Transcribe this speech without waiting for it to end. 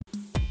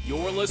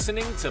You're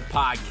listening to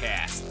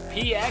Podcast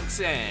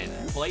PXN,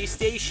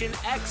 PlayStation,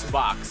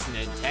 Xbox,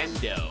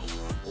 Nintendo.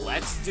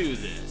 Let's do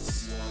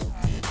this.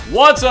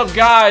 What's up,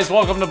 guys?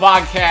 Welcome to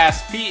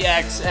Podcast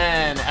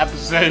PXN,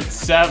 Episode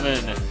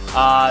 7.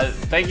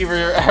 Thank you for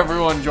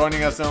everyone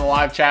joining us in the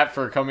live chat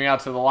for coming out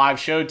to the live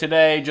show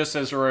today. Just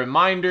as a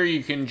reminder,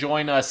 you can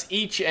join us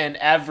each and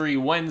every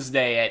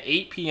Wednesday at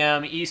 8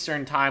 p.m.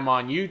 Eastern Time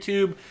on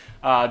YouTube.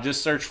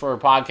 Just search for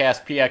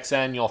Podcast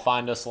PXN. You'll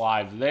find us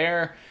live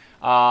there.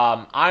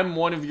 I'm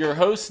one of your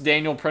hosts,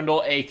 Daniel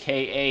Prindle,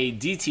 a.k.a.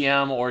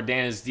 DTM, or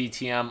Dan is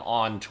DTM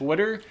on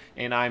Twitter,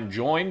 and I'm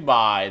joined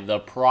by the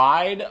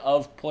pride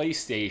of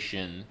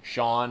PlayStation,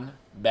 Sean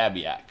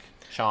Babiak.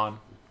 Sean,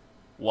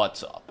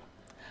 what's up?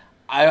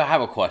 I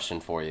have a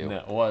question for you.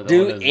 No, what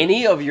Do is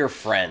any of your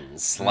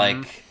friends,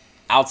 like,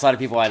 outside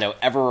of people I know,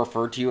 ever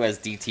refer to you as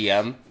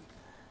DTM?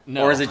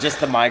 No. Or is it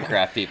just the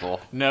Minecraft people?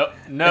 No,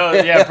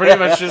 yeah, pretty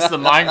much just the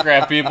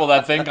Minecraft people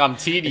that think I'm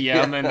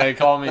TDM and they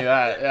call me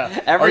that.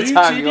 Yeah. Every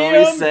time you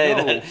always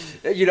say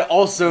that,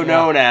 also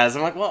known as.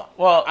 I'm like,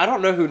 well, I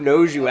don't know who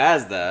knows you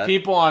as that.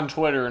 People on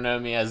Twitter know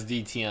me as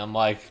DTM,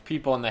 like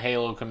people in the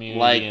Halo community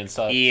like and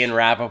stuff. Ian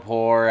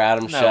Rappaport,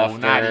 Adam Schefter.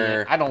 Not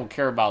Ian. I don't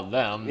care about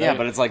them. Yeah,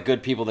 but it's like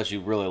good people that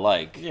you really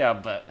like. Yeah,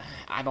 but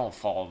I don't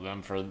follow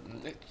them for.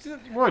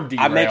 We're derailed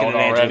I'm making an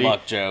already. Andrew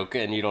Luck joke,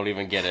 and you don't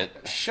even get it.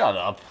 Shut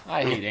up.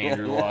 I hate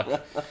Andrew Luck.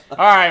 All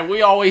right,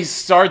 we always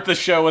start the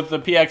show with the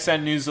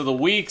PXN news of the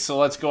week, so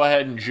let's go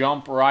ahead and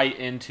jump right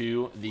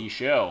into the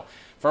show.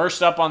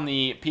 First up on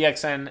the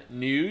PXN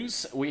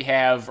news, we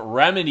have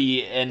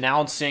Remedy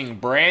announcing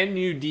brand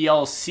new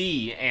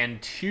DLC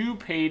and 2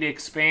 paid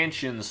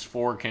expansions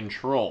for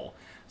Control.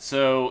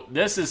 So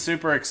this is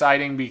super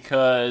exciting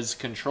because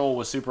Control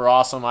was super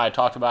awesome. I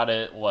talked about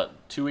it,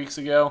 2 weeks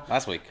ago?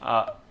 Last week.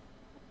 It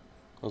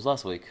was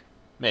last week.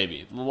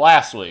 Maybe.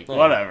 Last week. Yeah.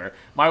 Whatever.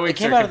 My week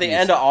came out at the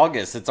end of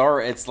August.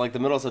 It's like the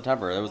middle of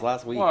September. It was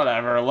last week.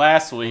 Whatever.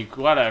 Last week.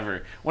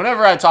 Whatever.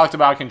 Whenever I talked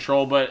about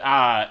Control, but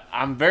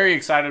I'm very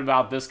excited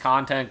about this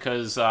content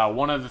because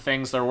one of the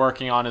things they're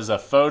working on is a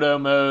photo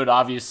mode.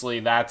 Obviously,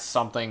 that's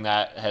something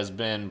that has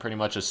been pretty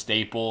much a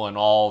staple in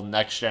all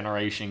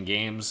next-generation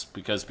games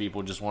because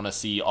people just want to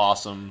see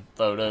awesome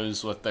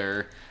photos with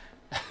their...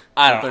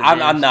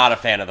 I'm not a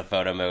fan of the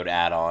photo mode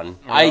add-on.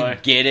 Really? I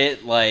get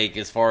it, like,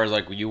 as far as,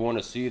 like, you want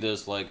to see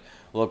this, like,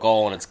 look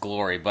all in its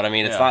glory. But, I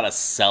mean, it's not a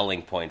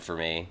selling point for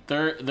me.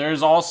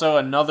 There's also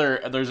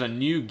there's a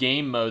new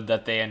game mode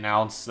that they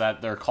announced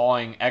that they're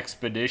calling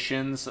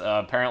Expeditions.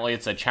 Apparently,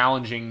 it's a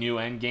challenging new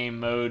endgame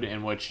mode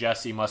in which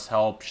Jesse must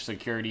help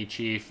Security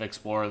Chief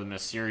explore the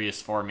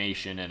mysterious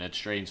formation and its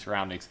strange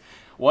surroundings.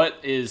 What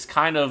is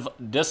kind of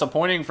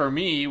disappointing for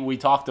me, we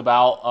talked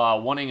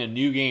about wanting a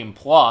new game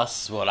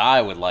plus. That's what I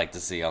would like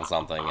to see on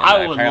something, and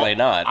apparently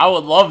not. I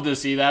would love to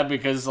see that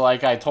because,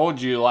 like I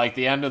told you, like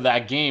the end of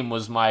that game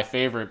was my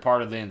favorite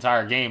part of the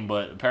entire game,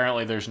 but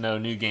apparently there's no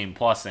new game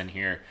plus in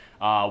here.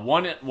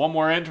 One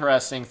more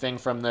interesting thing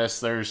from this,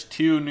 there's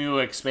 2 new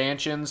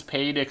expansions,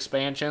 paid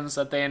expansions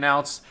that they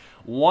announced,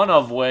 one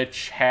of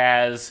which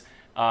has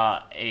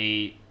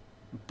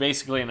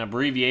basically an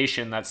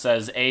abbreviation that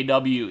says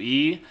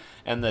AWE.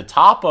 And the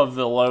top of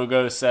the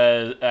logo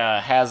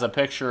has a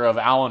picture of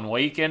Alan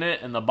Wake in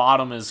it, and the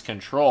bottom is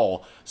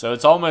Control. So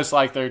it's almost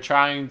like they're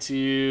trying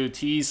to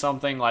tease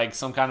something like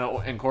some kind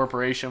of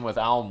incorporation with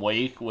Alan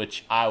Wake,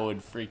 which I would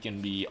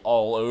freaking be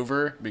all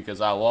over because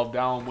I loved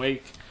Alan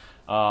Wake.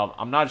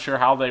 I'm not sure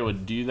how they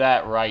would do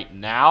that right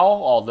now,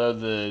 although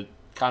the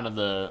kind of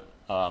the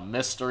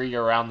mystery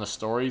around the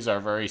stories are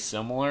very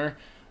similar.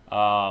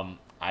 I'm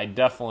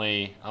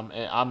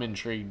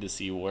intrigued to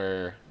see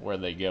where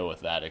they go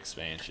with that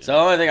expansion. So the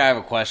only thing I have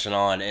a question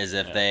on is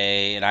if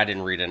they, and I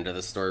didn't read into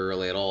the story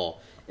really at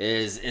all,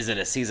 is it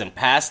a season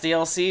pass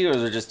DLC or are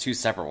they just 2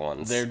 separate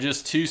ones? They're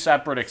just 2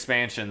 separate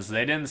expansions.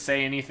 They didn't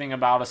say anything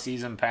about a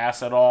season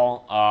pass at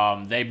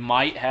all. They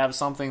might have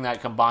something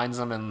that combines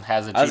them and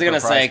has a cheaper price point. I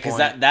was going to say, because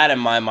that in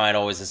my mind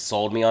always has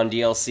sold me on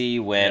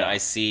DLC when I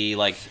see,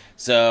 like,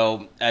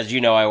 so as you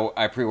know,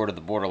 I pre-ordered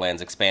the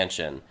Borderlands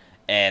expansion.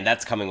 And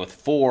that's coming with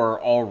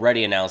 4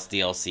 already announced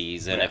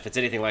DLCs. And if it's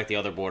anything like the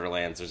other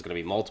Borderlands, there's going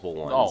to be multiple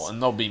ones. Oh,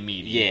 and they'll be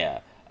meaty. Yeah.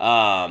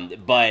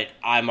 But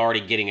I'm already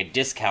getting a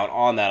discount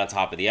on that on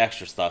top of the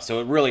extra stuff. So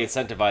it really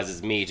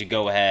incentivizes me to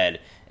go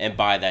ahead and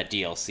buy that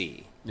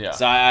DLC. Yeah.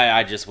 So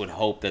I just would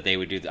hope that they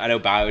would do that. I know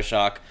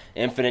BioShock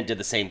Infinite did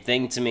the same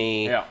thing to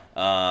me. Yeah.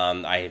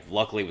 I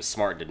luckily was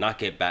smart and did not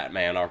get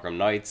Batman Arkham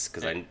Knights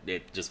because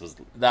it just was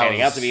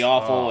panning out to be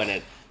awful, and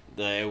it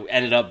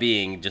ended up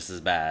being just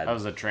as bad. That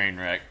was a train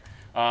wreck.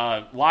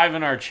 Live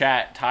in our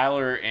chat,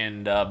 Tyler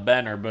and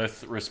Ben are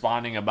both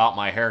responding about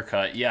my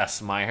haircut.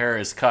 Yes, my hair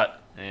is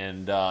cut,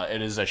 and it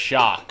is a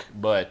shock.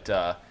 But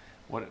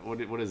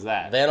what is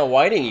that? Vanna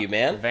Whiting, you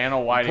man. Vanna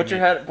Whiting. Put your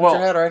head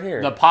right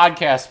here. The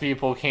podcast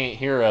people can't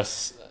hear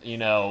us. You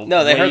know.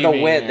 No, they heard the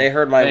wind. They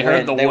heard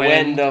the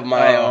wind of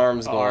my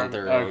arms going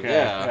through. Okay.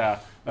 Yeah.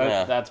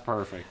 That's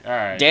perfect. All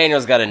right.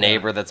 Daniel's got a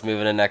neighbor that's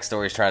moving in next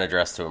door. He's trying to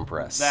dress to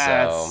impress.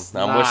 That's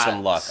I'm wishing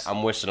him luck.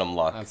 I'm wishing him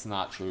luck. That's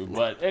not true.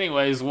 But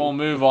anyways, we'll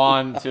move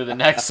on to the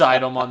next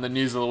item on the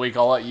news of the week.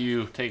 I'll let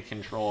you take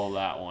control of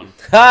that one.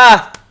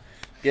 Ha!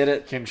 Get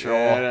it? Control.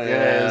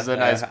 Yeah, it's a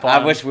nice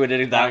pun. I wish we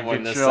did that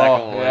one. The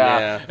second one.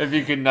 Yeah. If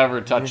you could never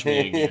touch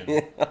me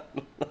again.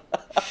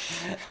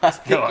 I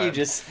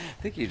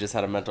think you just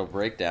had a mental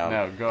breakdown.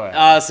 No, go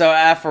ahead. So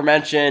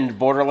aforementioned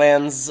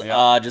Borderlands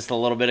just a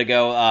little bit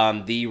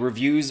ago. The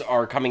reviews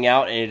are coming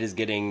out, and it is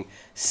getting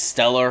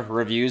stellar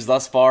reviews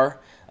thus far.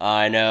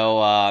 I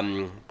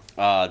know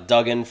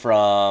Duggan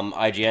from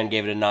IGN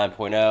gave it a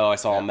 9.0. I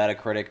saw on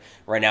Metacritic.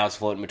 Right now it's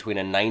floating between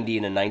a 90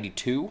 and a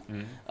 92,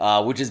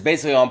 which is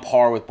basically on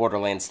par with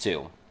Borderlands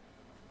 2,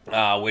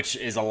 which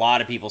is a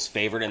lot of people's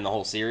favorite in the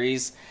whole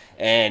series.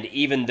 And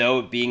even though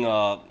it being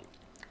a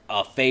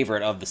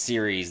favorite of the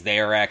series, they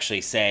are actually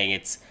saying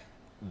it's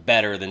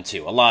better than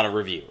 2. A lot of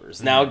reviewers.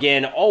 Mm-hmm. Now,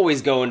 again,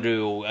 always go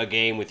into a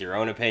game with your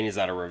own opinions,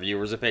 not a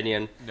reviewer's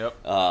opinion. Yep.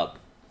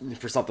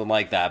 For something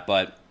like that.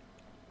 But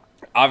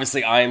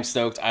obviously, I am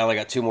stoked. I only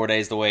got 2 more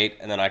days to wait,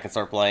 and then I can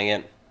start playing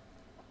it.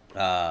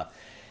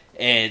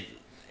 It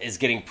is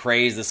getting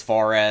praised as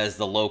far as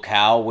the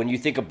locale. When you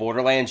think of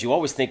Borderlands, you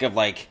always think of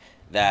like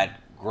that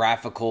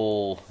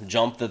graphical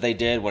jump that they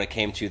did when it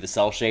came to the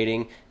cell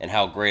shading and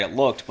how great it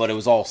looked, but it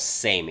was all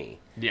samey.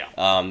 Yeah.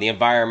 The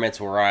environments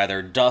were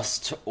either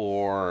dust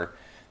or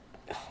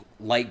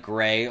light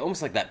gray,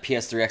 almost like that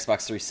PS3,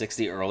 Xbox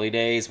 360 early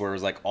days where it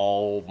was like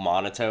all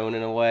monotone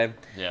in a way.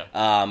 Yeah.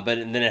 But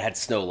then it had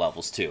snow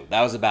levels too.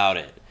 That was about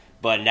it.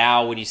 But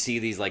now when you see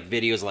these like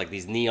videos of like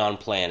these neon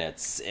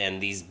planets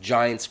and these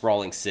giant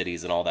sprawling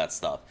cities and all that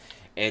stuff,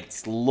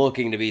 it's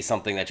looking to be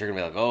something that you're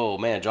going to be like, oh,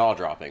 man,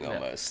 jaw-dropping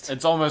almost.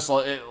 It's almost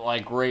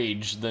like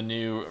Rage, the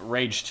new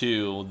Rage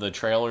 2. The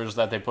trailers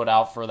that they put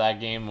out for that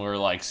game were,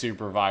 like,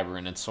 super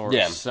vibrant. It's sort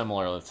of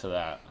similar to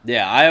that.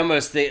 Yeah, I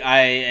almost think...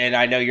 And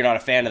I know you're not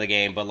a fan of the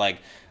game, but, like,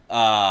 the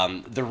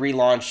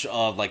relaunch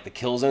of, like, the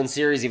Killzone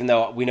series, even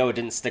though we know it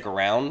didn't stick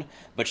around,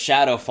 but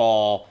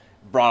Shadowfall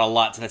brought a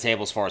lot to the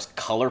table as far as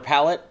color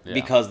palette,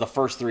 because the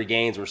first 3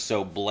 games were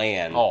so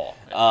bland.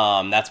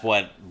 That's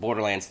what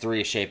Borderlands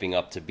 3 is shaping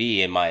up to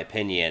be, in my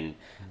opinion.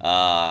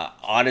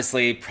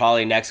 Honestly,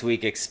 probably next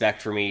week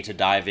expect for me to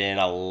dive in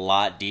a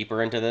lot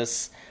deeper into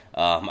this.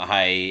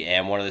 I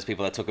am one of those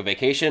people that took a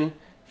vacation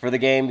for the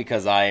game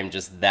because I am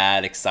just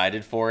that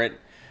excited for it.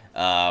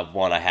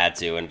 One, I had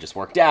to, and it just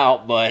worked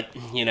out, but,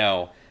 you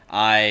know,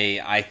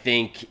 I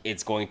think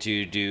it's going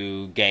to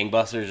do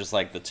gangbusters just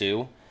like the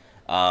 2.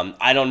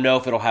 I don't know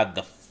if it'll have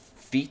the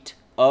feat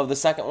of the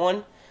second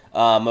one,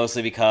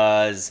 mostly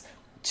because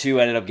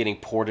 2 ended up getting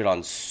ported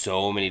on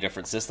so many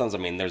different systems. I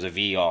mean, there's a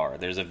VR,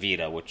 there's a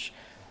Vita, which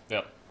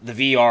the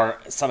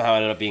VR somehow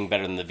ended up being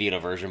better than the Vita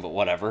version, but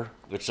whatever,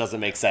 which doesn't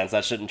make sense.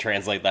 That shouldn't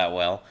translate that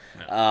well.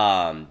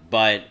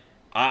 But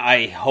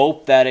I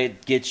hope that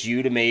it gets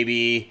you to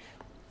maybe...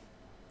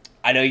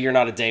 I know you're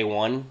not a day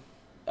one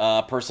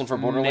person for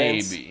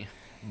Borderlands. Maybe.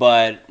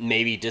 But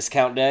maybe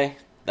discount day.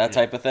 That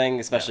type of thing,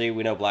 especially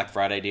we know Black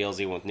Friday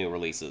deals even with new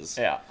releases.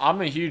 Yeah, I'm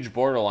a huge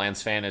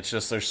Borderlands fan. It's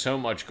just there's so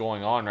much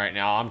going on right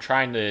now. I'm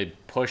trying to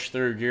push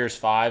through Gears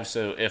 5,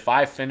 so if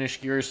I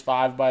finish Gears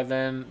 5 by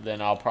then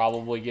I'll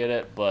probably get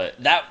it. But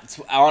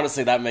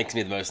honestly, that makes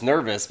me the most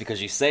nervous because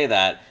you say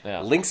that.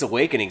 Link's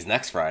Awakening's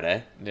next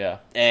Friday. Yeah.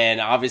 And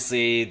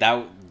obviously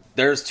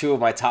there's 2 of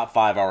my top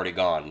 5 already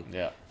gone.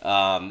 Yeah.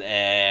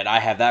 And I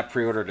have that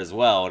pre-ordered as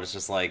well, and it's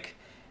just like...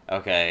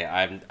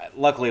 Okay,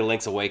 luckily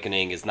Link's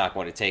Awakening is not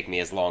going to take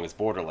me as long as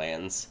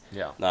Borderlands.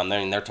 Yeah.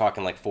 They're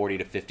talking like 40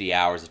 to 50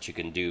 hours that you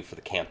can do for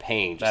the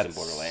campaign in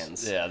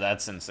Borderlands. Yeah,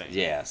 that's insane.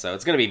 Yeah, so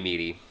it's going to be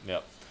meaty.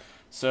 Yep.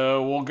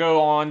 So we'll go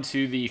on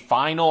to the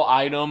final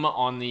item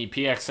on the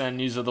PXN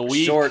News of the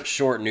Week.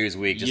 Short news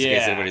week, just in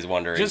case anybody's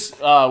wondering.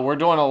 We're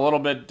doing a little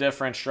bit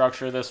different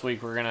structure this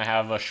week. We're going to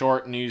have a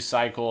short news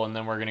cycle, and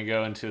then we're going to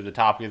go into the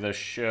topic of the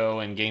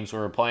show and games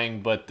we're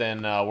playing. But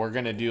then we're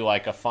going to do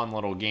like a fun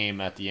little game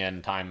at the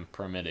end, time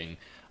permitting.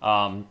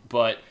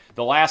 But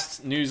the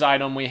last news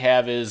item we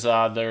have is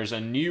there's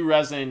a new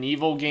Resident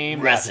Evil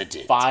game. Resident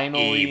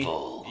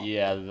Evil.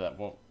 Yeah,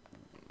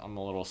 I'm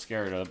a little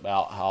scared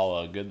about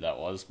how good that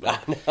was.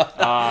 But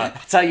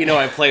that's how you know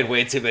I played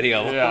way too many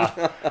of them.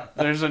 Yeah.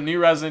 There's a new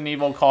Resident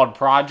Evil called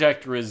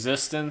Project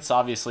Resistance.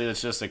 Obviously,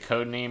 that's just a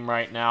code name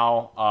right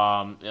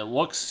now. It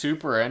looks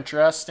super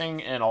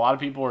interesting, and a lot of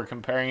people are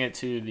comparing it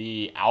to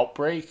the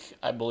Outbreak,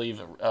 I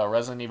believe,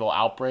 Resident Evil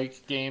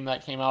Outbreak game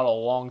that came out a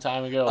long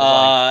time ago.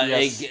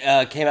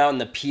 It came out in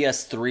the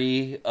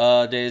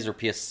PS3 days, or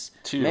PS2.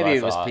 Maybe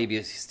it was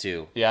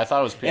PS2. Yeah, I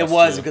thought it was PS2. It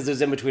was because it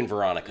was in between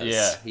Veronicas.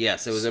 Yeah.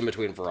 Yes, it was in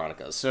between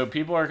Veronicas. So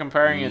people are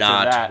comparing it to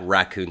that. Not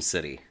Raccoon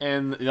City.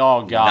 And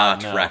oh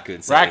god, not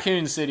Raccoon City.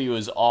 Raccoon City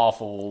was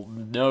awful,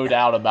 no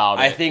doubt about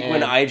it. I think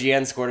when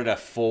IGN scored it a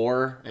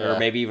 4 or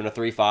maybe even a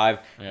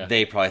 3.5,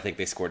 they probably think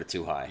they scored it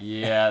too high.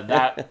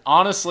 Yeah,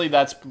 honestly,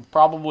 that's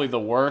probably the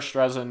worst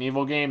Resident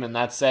Evil game, and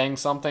that's saying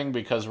something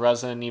because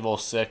Resident Evil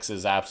 6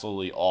 is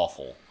absolutely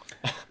awful.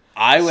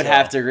 I would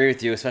have to agree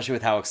with you, especially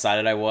with how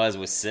excited I was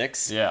with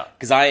 6. Yeah.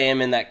 Because I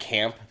am in that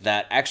camp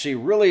that actually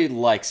really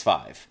likes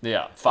 5.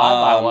 Yeah, 5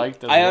 I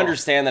liked as well. I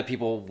understand that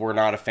people were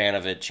not a fan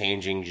of it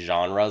changing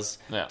genres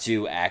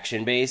to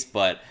action-based,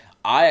 but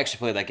I actually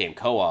played that game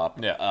co-op,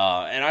 and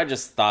I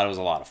just thought it was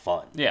a lot of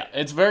fun. Yeah,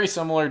 it's very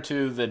similar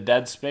to the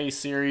Dead Space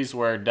series,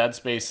 where Dead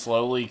Space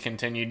slowly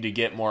continued to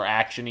get more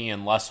action-y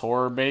and less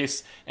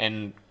horror-based,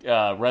 and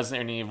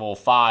Resident Evil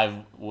 5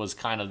 was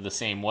kind of the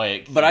same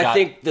way. But I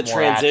think the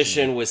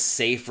transition was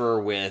safer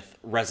with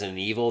Resident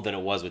Evil than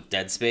it was with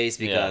Dead Space,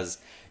 because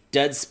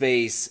Dead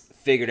Space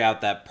figured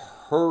out that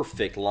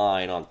perfect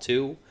line on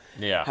 2,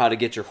 how to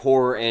get your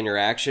horror and your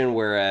action,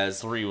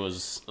 whereas 3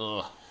 was...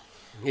 ugh.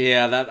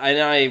 Yeah,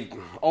 I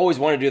always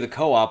wanted to do the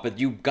co-op, but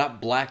you got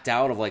blacked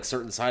out of like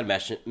certain side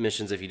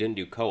missions if you didn't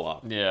do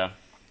co-op. Yeah.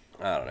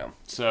 I don't know.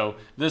 So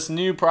this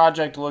new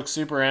project looks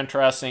super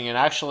interesting, and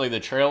actually the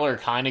trailer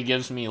kind of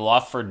gives me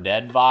Left 4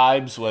 Dead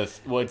vibes,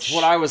 which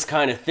what I was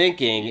kind of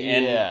thinking,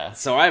 and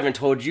so I haven't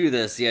told you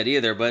this yet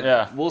either,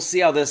 but we'll see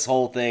how this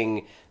whole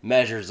thing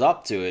measures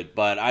up to it.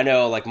 But I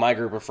know, like, my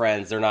group of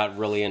friends, they're not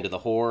really into the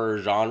horror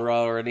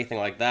genre or anything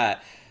like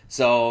that,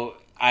 so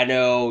I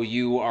know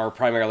you are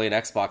primarily an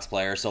Xbox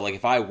player, so like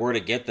if I were to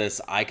get this,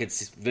 I could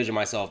vision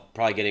myself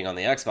probably getting on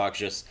the Xbox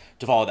just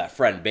to follow that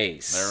friend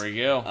base. There we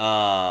go.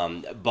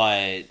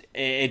 But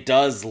it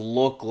does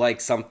look like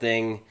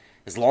something,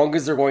 as long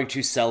as they're going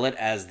to sell it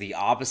as the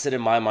opposite in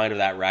my mind of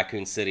that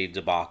Raccoon City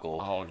debacle,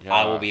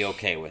 I will be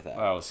okay with that.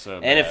 That was so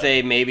bad. And if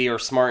they maybe are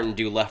smart and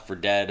do Left 4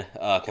 Dead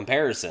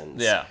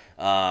comparisons. Yeah.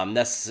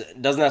 Doesn't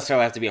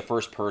necessarily have to be a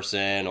first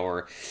person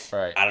or,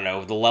 I don't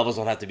know, the levels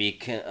don't have to be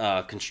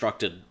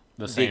constructed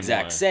the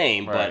exact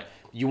same, but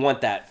you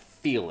want that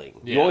feeling.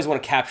 You always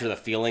want to capture the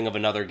feeling of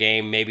another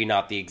game, maybe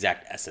not the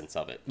exact essence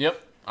of it. Yep,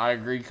 I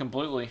agree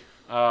completely.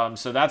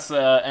 So that's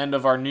the end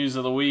of our news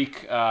of the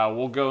week.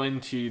 We'll go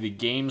into the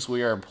games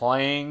we are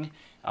playing.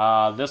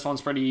 This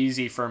one's pretty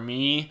easy for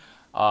me.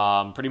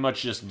 Pretty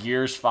much just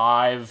Gears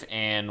 5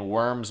 and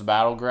Worms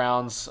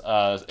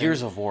Battlegrounds.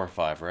 Gears of War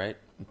 5, right?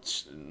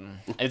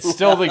 It's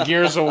still the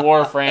Gears of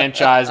War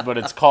franchise, but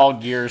it's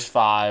called Gears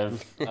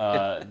 5.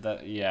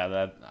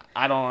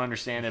 I don't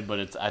understand it,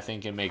 but I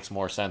think it makes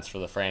more sense for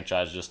the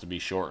franchise just to be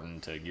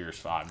shortened to Gears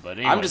 5. But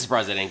anyway. I'm just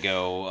surprised they didn't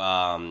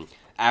go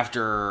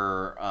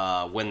after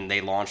when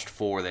they launched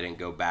 4. They didn't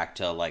go back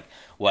to like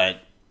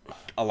what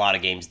a lot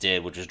of games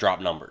did, which was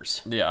drop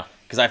numbers. Yeah.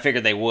 Because I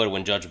figured they would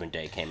when Judgment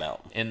Day came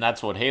out. And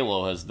that's what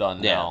Halo has done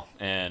now,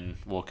 and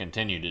will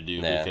continue to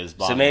do. Because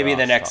so maybe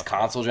the next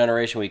console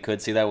generation we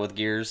could see that with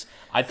Gears.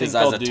 I think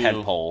they'll do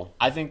tentpole.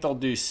 I think they'll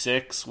do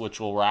 6,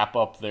 which will wrap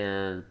up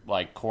their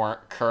like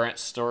current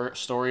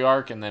story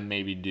arc, and then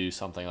maybe do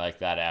something like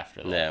that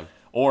after that. Yeah.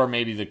 Or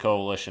maybe the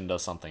Coalition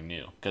does something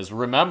new. Because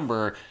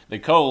remember, the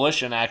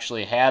Coalition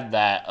actually had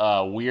that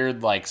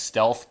weird like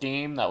stealth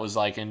game that was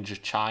like in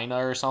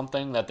China or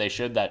something that they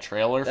showed that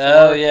trailer for.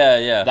 Oh,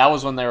 yeah. That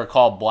was when they were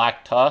called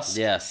Black Tusk.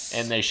 Yes.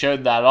 And they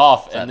showed that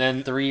off. And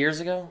then 3 years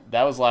ago?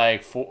 That was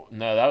like,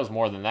 that was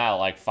more than that,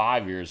 like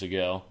 5 years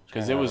ago.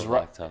 Because it was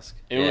Black Tusk.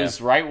 It was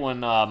right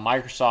when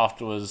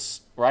Microsoft was,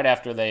 right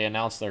after they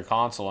announced their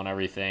console and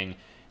everything.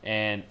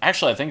 And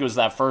actually, I think it was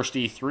that first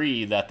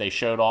E3 that they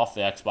showed off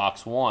the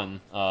Xbox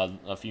One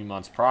a few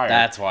months prior.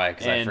 That's why,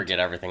 because I forget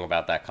everything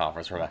about that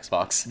conference from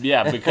Xbox.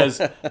 Yeah, because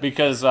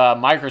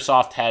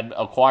Microsoft had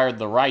acquired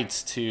the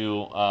rights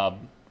to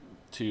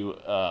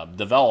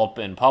develop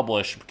and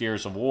publish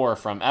Gears of War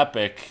from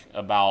Epic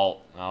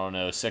about,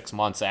 6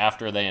 months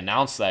after they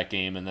announced that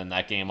game, and then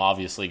that game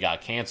obviously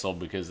got canceled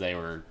because they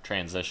were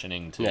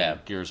transitioning to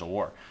Gears of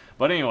War.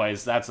 But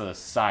anyways, that's a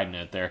side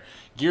note there.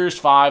 Gears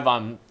 5,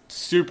 I'm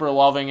super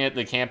loving it.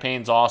 The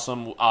campaign's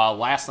awesome.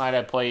 Last night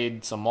I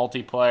played some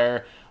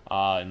multiplayer,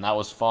 and that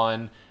was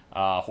fun.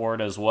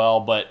 Horde as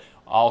well, but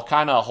I'll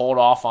kind of hold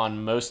off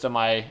on most of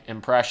my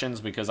impressions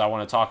because I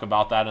want to talk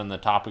about that in the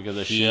topic of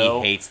the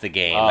show. He hates the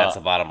game. That's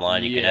the bottom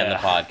line. You can end the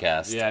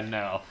podcast. Yeah,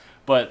 no.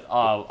 But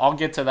I'll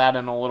get to that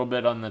in a little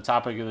bit on the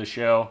topic of the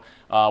show.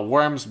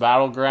 Worms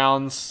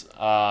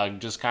Battlegrounds,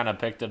 just kind of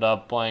picked it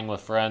up playing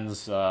with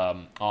friends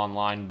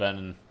online. Ben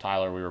and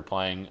Tyler, we were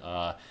playing.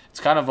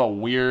 It's kind of a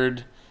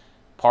weird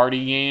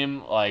party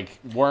game. Like,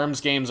 Worms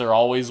games are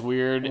always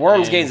weird.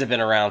 Worms games have been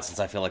around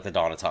since I feel like the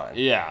dawn of time.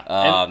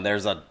 Yeah.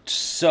 There's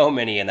so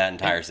many in that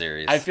entire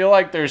series. I feel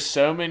like there's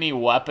so many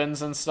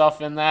weapons and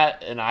stuff in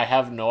that, and I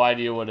have no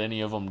idea what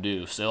any of them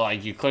do. So,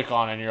 like, you click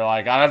on it and you're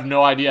like, I have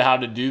no idea how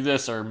to do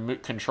this or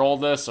control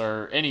this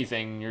or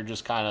anything. You're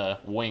just kind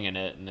of winging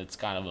it, and it's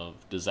kind of a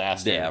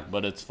disaster,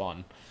 but it's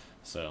fun.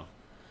 So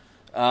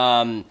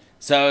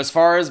as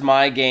far as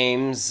my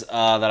games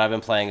that I've been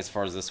playing as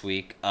far as this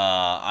week,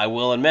 I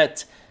will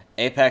admit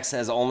Apex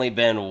has only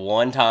been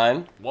one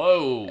time.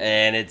 Whoa.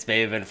 And it's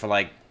maybe been for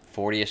like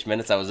 40-ish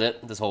minutes. That was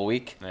it this whole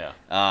week.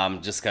 Yeah.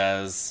 Just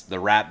because the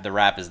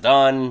rap is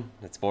done.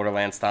 It's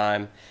Borderlands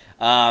time.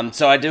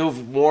 So I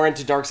dove more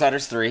into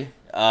Darksiders 3.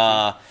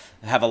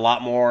 Have a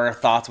lot more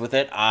thoughts with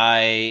it. I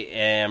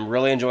am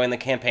really enjoying the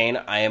campaign.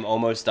 I am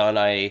almost done.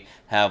 I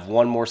have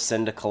one more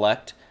sin to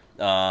collect.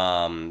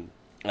 and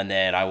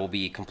then I will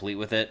be complete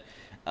with it.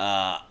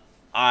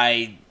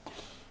 I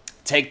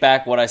take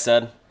back what I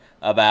said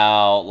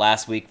about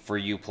last week for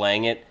you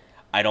playing it.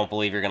 I don't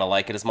believe you're going to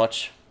like it as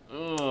much.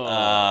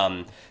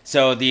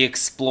 So the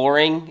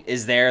exploring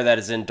is there that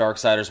is in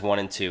Darksiders 1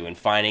 and 2, and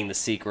finding the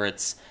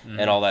secrets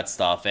and all that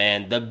stuff.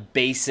 And the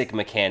basic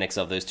mechanics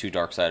of those two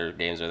Darksiders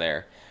games are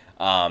there.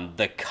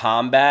 The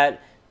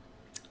combat,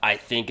 I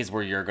think, is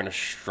where you're going to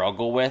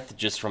struggle with,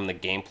 just from the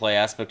gameplay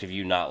aspect of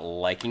you not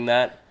liking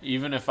that.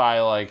 Even if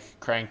I, like,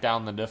 crank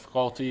down the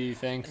difficulty, you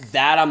think?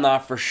 That I'm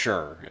not for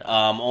sure.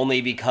 Yeah.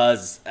 Only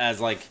because,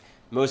 as, like,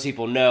 most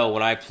people know,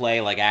 when I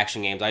play, like,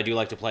 action games, I do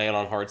like to play it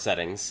on hard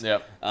settings.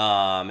 Yep.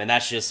 And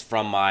that's just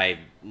from my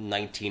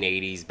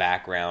 1980s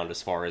background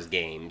as far as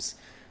games.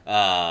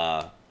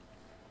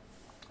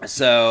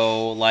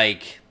 So,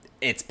 like,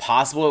 it's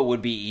possible it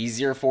would be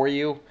easier for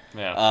you.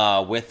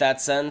 Yeah. With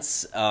that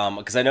sense,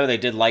 because I know they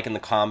did liken the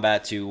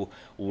combat to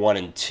 1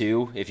 and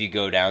 2 if you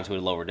go down to a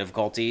lower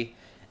difficulty.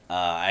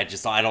 I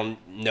don't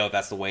know if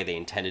that's the way they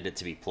intended it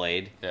to be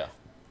played. Yeah.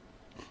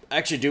 I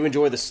actually do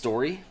enjoy the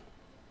story.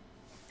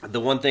 The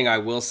one thing I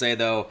will say,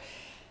 though,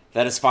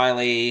 that has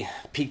finally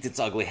peaked its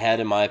ugly head,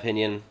 in my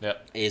opinion,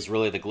 is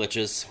really the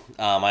glitches.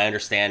 I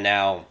understand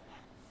now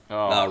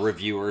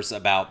reviewers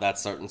about that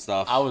certain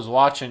stuff. I was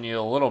watching you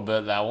a little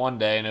bit that one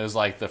day, and it was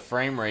like the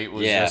frame rate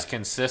was just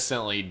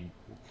consistently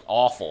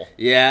awful.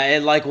 Yeah,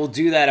 it like will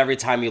do that every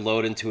time you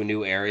load into a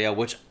new area,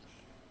 which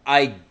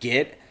I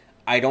get.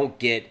 I don't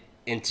get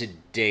in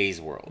today's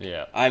world.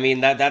 Yeah. I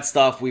mean, that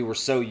stuff we were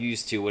so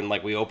used to when,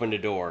 like, we opened a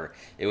door,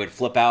 it would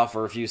flip out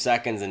for a few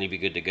seconds and you'd be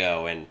good to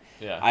go. And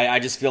I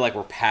just feel like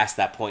we're past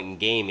that point in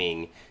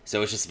gaming,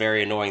 so it's just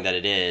very annoying that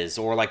it is.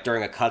 Or, like,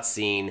 during a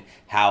cutscene,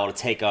 how it'll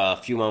take a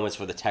few moments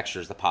for the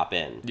textures to pop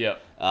in. Yep.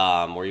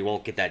 Where you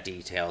won't get that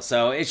detail.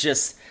 So it's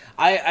just,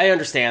 I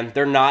understand.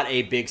 They're not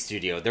a big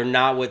studio. They're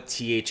not what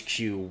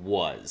THQ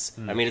was.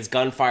 I mean, it's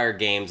Gunfire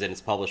Games and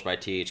it's published by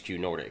THQ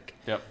Nordic.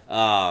 Yep.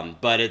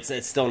 But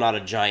it's still not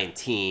a giant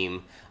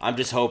team. I'm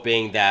just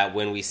hoping that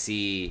when we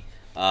see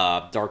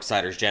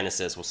Darksiders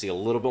Genesis, we'll see a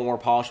little bit more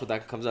polish with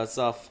that comes out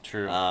stuff.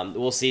 True.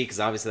 We'll see, because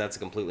obviously that's a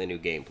completely new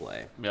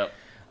gameplay. Yep.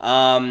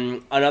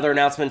 Another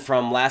announcement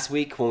from last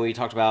week when we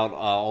talked about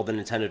all the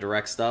Nintendo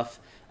Direct stuff.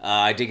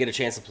 I did get a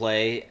chance to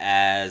play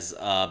as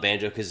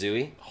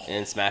Banjo-Kazooie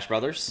in Smash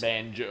Brothers.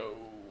 Banjo.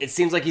 It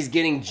seems like he's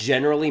getting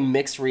generally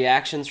mixed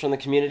reactions from the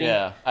community.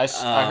 Yeah, I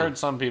heard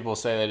some people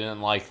say they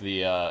didn't like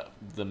the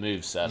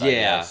moveset, I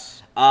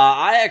guess.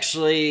 I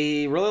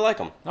actually really like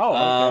him. Oh,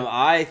 okay.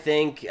 I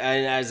think,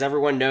 as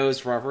everyone knows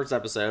from our first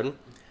episode,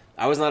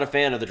 I was not a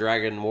fan of the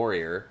Dragon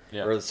Warrior,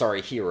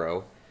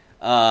 Hero.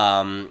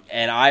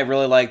 And I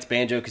really liked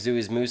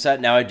Banjo-Kazooie's moveset.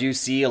 Now, I do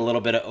see a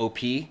little bit of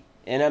OP in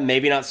him.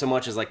 Maybe not so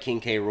much as, like, King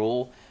K.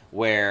 Rool,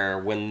 where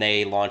when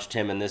they launched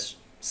him in this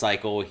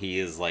cycle, he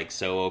is, like,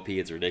 so OP,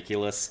 it's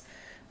ridiculous.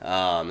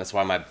 That's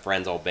why my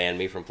friends all banned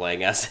me from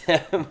playing as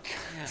him.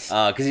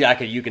 Because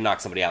you can knock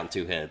somebody out in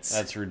 2 hits.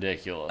 That's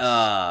ridiculous.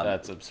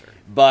 That's absurd.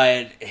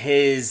 But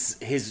his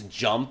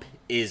jump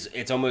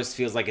it almost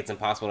feels like it's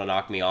impossible to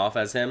knock me off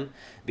as him,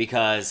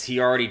 because he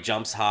already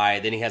jumps high,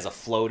 then he has a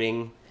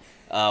floating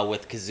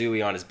with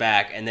Kazooie on his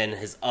back, and then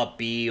his up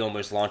B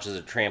almost launches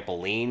a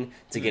trampoline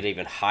to get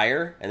even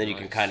higher, and then you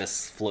can kind of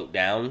float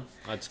down.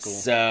 That's cool.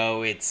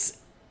 So it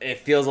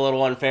feels a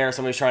little unfair. If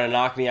somebody's trying to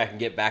knock me, I can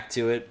get back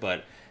to it,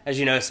 but as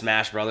you know,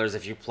 Smash Brothers,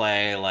 if you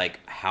play like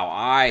how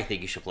I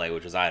think you should play,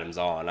 which is items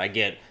on, I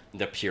get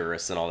the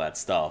purists and all that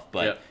stuff,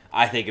 but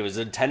I think it was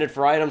intended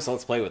for items, so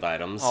let's play with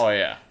items. Oh,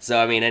 yeah. So,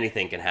 I mean,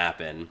 anything can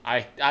happen.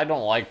 I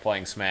don't like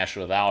playing Smash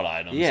without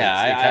items.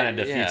 Yeah. It kind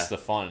of defeats the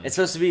fun. It's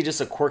supposed to be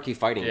just a quirky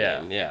fighting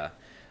game, yeah.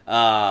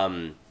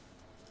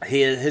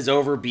 His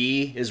over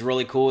B is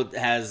really cool. It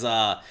has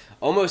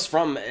almost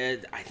from,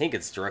 I think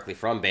it's directly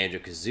from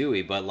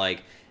Banjo-Kazooie, but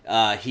like,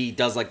 he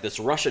does like this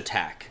rush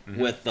attack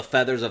with the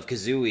feathers of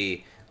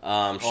Kazooie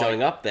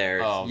showing up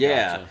there. Oh,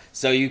 yeah. gotcha.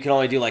 So you can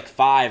only do like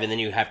 5 and then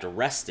you have to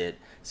rest it.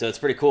 So it's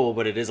pretty cool,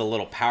 but it is a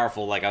little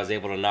powerful. Like, I was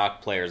able to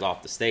knock players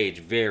off the stage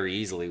very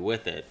easily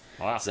with it.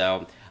 Wow.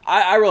 So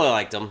I really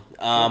liked him.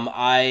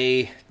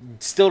 I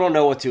still don't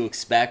know what to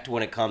expect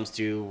when it comes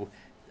to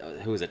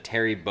who was it,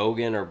 Terry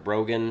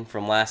Brogan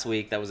from last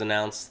week that was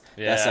announced.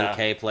 Yeah.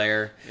 SNK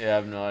player. Yeah, I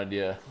have no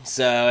idea.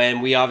 So,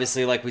 and we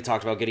obviously, like we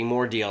talked about, getting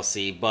more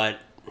DLC, but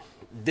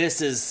this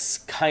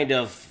is kind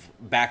of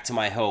back to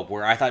my hope,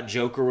 where I thought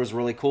Joker was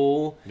really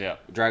cool. Yeah.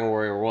 Dragon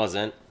Warrior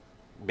wasn't.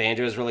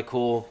 Banjo is really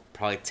cool.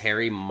 Probably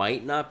Terry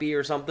might not be,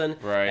 or something.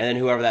 Right. And then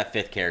whoever that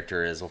 5th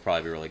character is will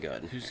probably be really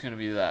good. Who's going to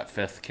be that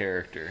 5th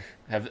character?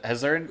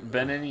 Has there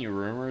been any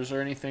rumors or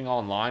anything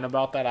online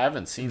about that? I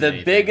haven't seen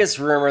The biggest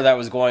rumor that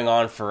was going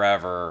on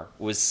forever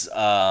was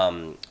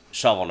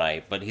Shovel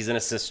Knight, but he's an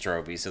assist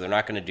trophy, so they're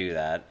not going to do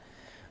that.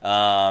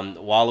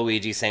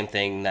 Waluigi, same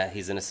thing, that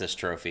he's an assist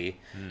trophy.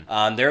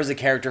 There's a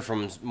character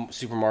from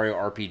Super Mario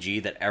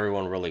RPG that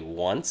everyone really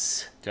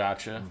wants.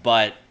 Gotcha.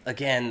 But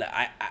again,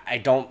 I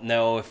don't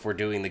know if we're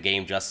doing the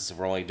game justice if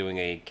we're only doing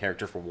a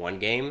character for one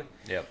game.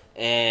 Yep.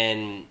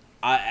 And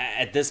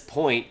at this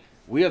point,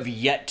 we have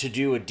yet to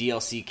do a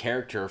DLC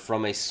character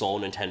from a sole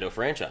Nintendo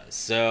franchise.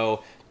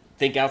 So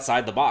think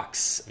outside the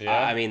box. Yeah.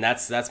 I mean,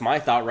 that's my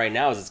thought right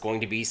now, is it's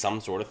going to be some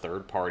sort of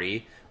third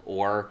party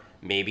or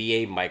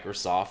maybe a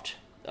Microsoft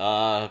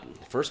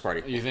first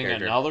party. You think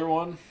character. another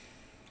one?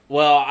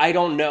 Well, I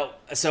don't know.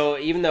 So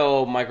even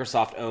though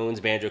Microsoft owns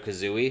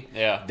Banjo-Kazooie,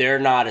 Yeah. they're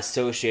not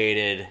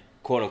associated,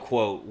 quote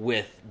unquote,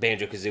 with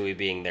Banjo-Kazooie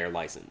being their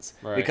license,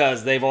 Right.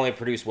 because they've only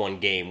produced one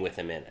game with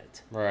him in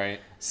it. Right.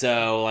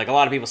 So, like, a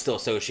lot of people still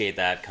associate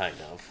that, kind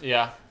of.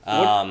 Yeah.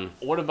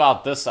 What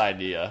about this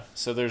idea?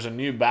 So there's a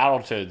new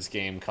Battletoads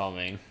game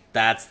coming.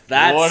 That's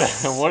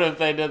What if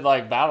they did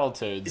like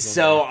Battletoads?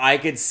 So I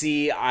could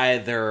see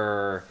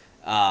either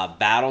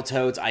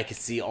Battletoads. I could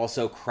see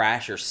also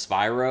Crash or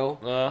Spyro.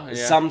 Yeah.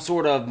 Some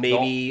sort of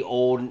maybe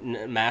old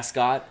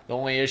mascot. The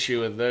only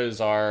issue with those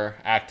are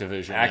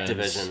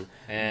Activision.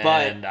 And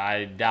But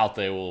I doubt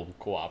they will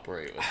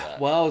cooperate with that.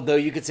 well, though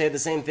you could say the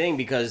same thing,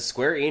 because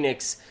Square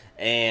Enix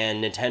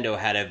and Nintendo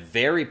had a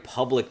very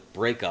public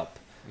breakup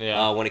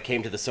when it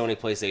came to the Sony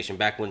PlayStation,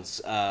 back when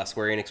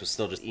Square Enix was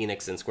still just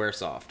Enix and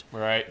Squaresoft.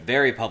 Right.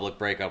 Very public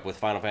breakup, with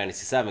Final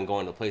Fantasy VII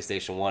going to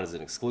PlayStation 1 as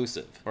an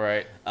exclusive.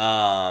 Right.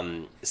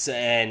 So,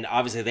 and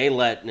obviously they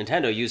let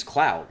Nintendo use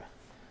Cloud,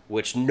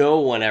 which no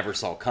one ever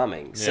saw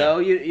coming. So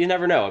you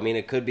never know. I mean,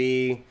 it could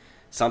be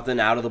something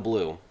out of the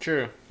blue.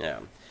 True. Yeah.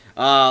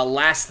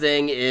 Last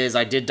thing is,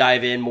 I did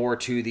dive in more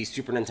to the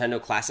Super Nintendo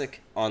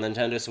Classic on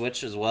Nintendo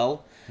Switch as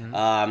well.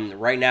 Mm-hmm.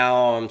 Right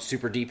now, I'm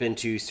super deep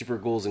into Super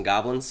Ghouls and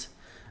Goblins.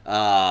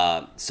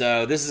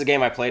 So this is a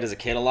game I played as a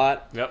kid a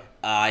lot. Yep.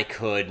 I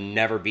could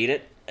never beat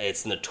it.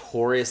 It's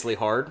notoriously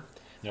hard.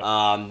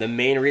 Yep. The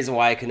main reason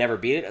why I could never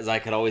beat it is I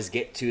could always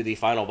get to the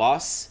final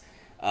boss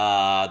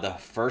the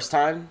first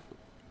time.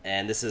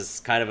 And this is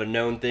kind of a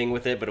known thing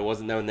with it, but it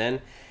wasn't known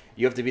then.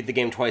 You have to beat the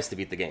game twice to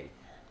beat the game.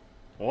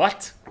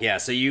 What? Yeah,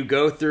 so you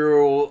go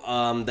through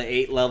the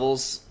 8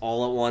 levels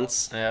all at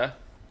once, Yeah.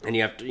 and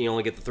you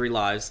only get the 3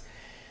 lives.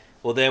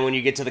 Well, then when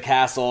you get to the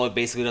castle, it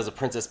basically does a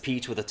Princess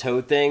Peach with a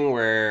Toad thing,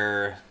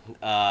 where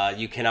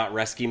you cannot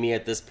rescue me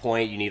at this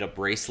point. You need a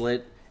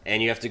bracelet,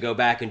 and you have to go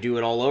back and do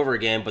it all over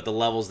again. But the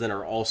levels then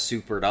are all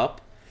supered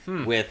up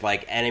with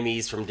like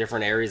enemies from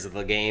different areas of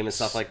the game and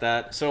stuff like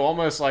that. So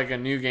almost like a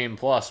New Game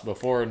Plus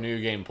before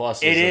New Game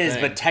Plus. It is,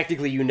 thing. but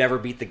technically you never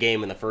beat the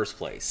game in the first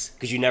place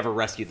because you never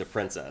rescued the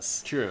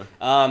princess. True.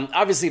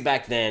 Obviously,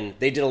 back then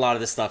they did a lot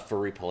of this stuff for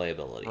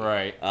replayability.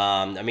 Right.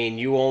 I mean,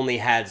 you only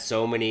had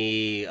so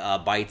many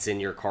bytes in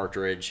your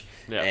cartridge,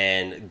 Yeah.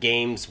 and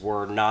games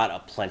were not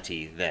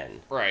aplenty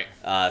then. Right.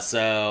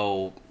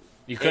 So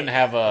You couldn't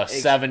have a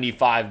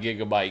 75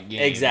 gigabyte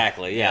game.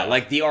 exactly, yeah.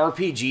 Like the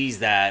RPGs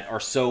that are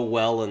so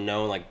well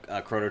known, like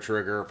Chrono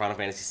Trigger, Final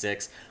Fantasy VI,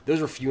 those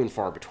were few and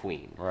far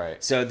between.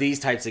 Right. So these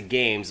types of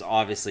games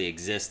obviously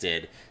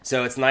existed.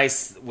 So it's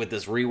nice with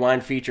this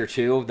rewind feature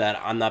too, that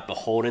I'm not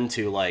beholden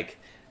to like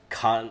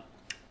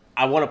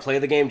I want to play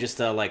the game just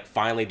to like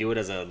finally do it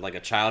as a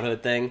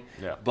childhood thing.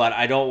 Yeah. But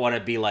I don't want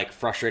to be like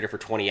frustrated for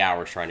 20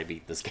 hours trying to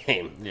beat this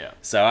game. Yeah.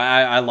 So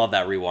I love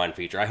that rewind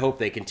feature. I hope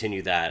they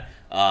continue that.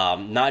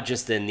 Not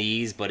just in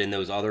these, but in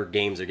those other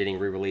games that are getting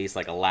re-released,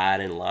 like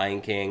Aladdin,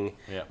 Lion King.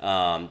 Yeah.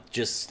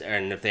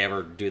 And if they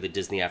ever do the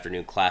Disney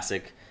Afternoon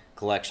Classic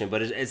collection.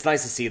 But it's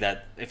nice to see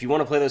that if you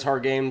want to play those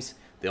hard games,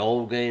 the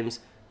old games,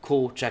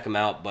 cool, check them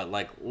out. But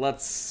like,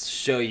 let's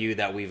show you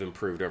that we've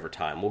improved over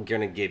time. We're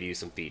gonna give you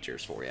some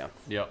features for you.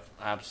 Yep,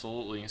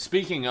 absolutely.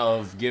 Speaking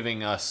of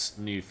giving us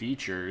new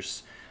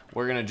features,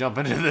 we're going to jump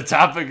into the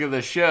topic of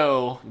the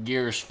show,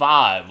 Gears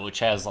 5, which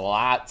has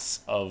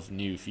lots of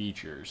new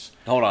features.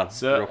 Hold on,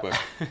 So- real quick.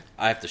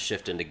 I have to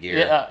shift into gear.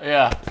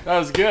 Yeah, that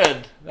was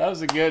good. That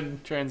was a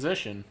good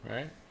transition,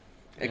 right?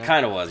 It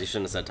kind of was. You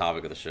shouldn't have said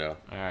topic of the show.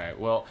 All right,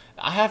 well,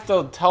 I have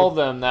to tell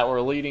them that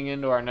we're leading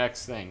into our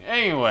next thing.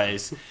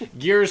 Anyways,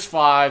 Gears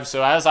 5.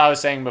 So as I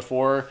was saying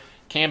before,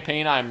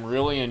 campaign I'm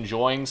really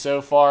enjoying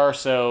so far.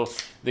 So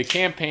the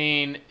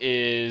campaign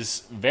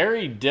is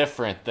very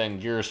different than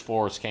Gears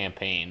 4's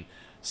campaign.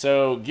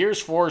 So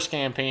Gears 4's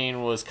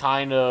campaign was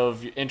kind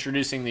of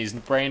introducing these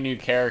brand new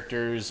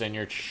characters, and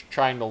you're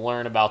trying to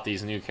learn about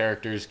these new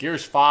characters.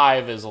 Gears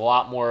 5 is a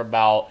lot more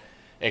about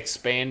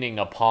expanding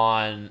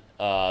upon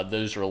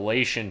those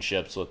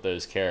relationships with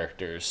those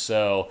characters.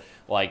 So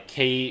like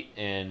Kate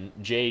and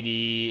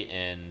JD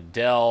and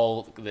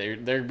Dell,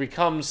 there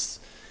becomes,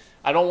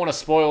 I don't want to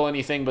spoil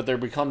anything, but there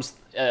becomes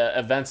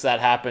events that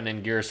happen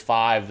in Gears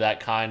 5 that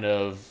kind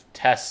of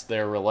test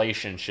their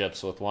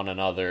relationships with one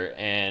another.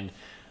 And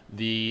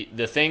the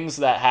things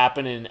that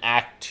happen in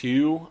Act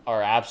 2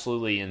 are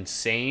absolutely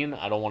insane.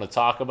 I don't want to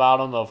talk about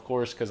them, of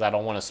course, because I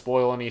don't want to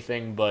spoil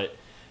anything, but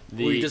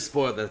We just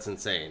spoiled. That's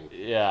insane.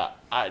 yeah,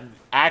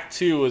 Act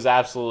 2 was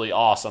absolutely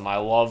awesome. I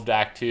loved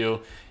Act 2.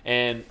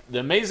 And the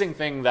amazing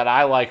thing that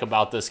I like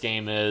about this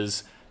game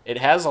is it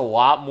has a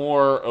lot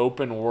more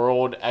open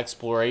world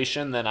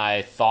exploration than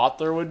I thought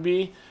there would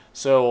be.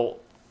 So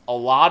a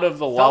lot of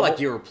the Felt like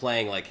you were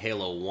playing like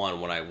Halo 1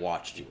 when I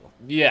watched you.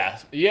 Yeah.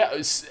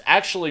 It's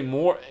actually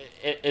more.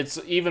 It's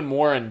even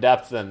more in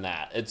depth than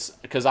that. It's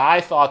because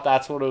I thought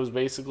that's what it was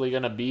basically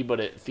going to be, but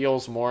it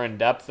feels more in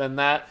depth than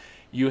that.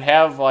 You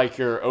have like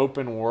your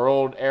open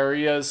world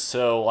areas.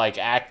 So like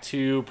Act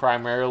 2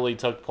 primarily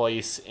took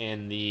place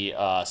in the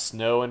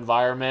snow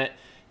environment,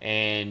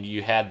 and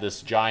you had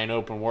this giant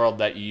open world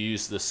that you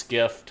use the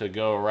skiff to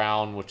go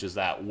around, which is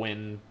that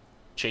wind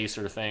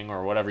chaser thing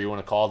or whatever you want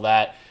to call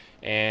that.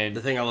 And the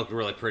thing that looked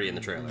really pretty in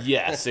the trailer.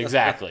 Yes,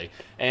 exactly.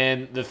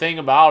 And the thing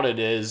about it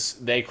is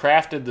they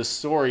crafted the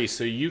story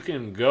so you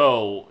can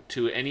go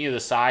to any of the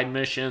side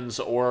missions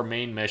or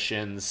main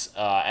missions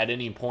at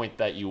any point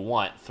that you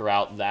want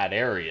throughout that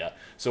area.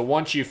 So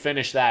once you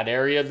finish that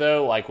area,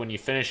 though, like when you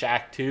finish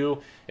Act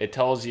 2, it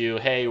tells you,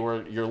 hey,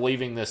 you're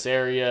leaving this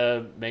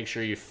area. Make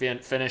sure you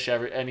finish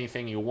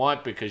anything you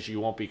want because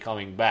you won't be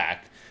coming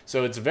back.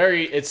 So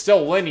it's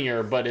still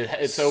linear, but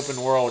it's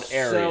open world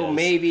areas. So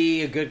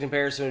maybe a good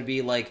comparison would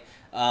be like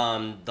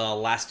the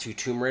last 2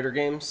 Tomb Raider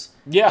games.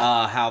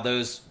 Yeah. How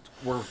those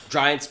were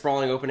giant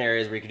sprawling open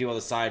areas where you could do all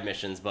the side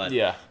missions, but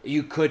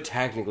you could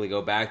technically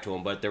go back to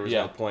them, but there was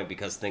no point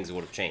because things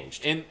would have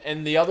changed.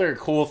 And the other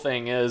cool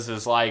thing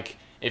is like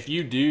if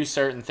you do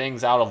certain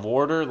things out of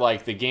order,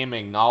 like the game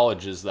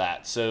acknowledges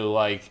that. So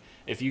like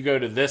if you go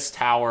to this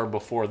tower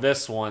before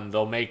this one,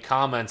 they'll make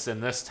comments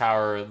in this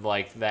tower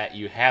like that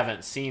you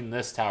haven't seen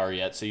this tower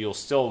yet, so you'll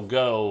still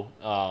go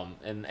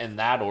in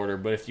that order.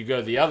 But if you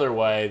go the other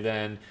way,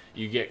 then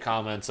you get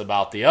comments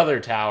about the other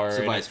tower.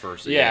 So vice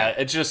versa. Yeah,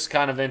 it's just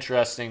kind of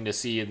interesting to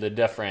see the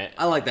different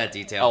I like that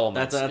detail.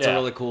 Elements. That's a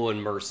really cool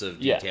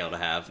immersive detail to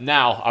have.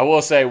 Now, I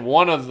will say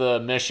one of the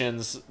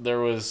missions,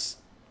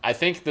 I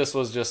think this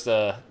was just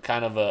a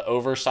kind of an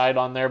oversight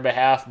on their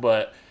behalf,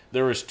 but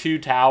there was 2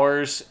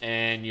 towers,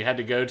 and you had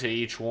to go to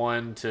each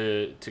one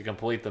to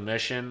complete the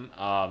mission.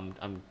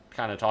 I'm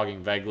kind of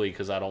talking vaguely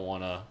because I don't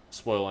want to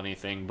spoil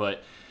anything,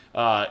 but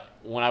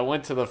when I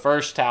went to the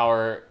first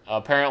tower,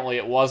 apparently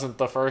it wasn't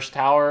the first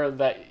tower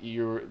that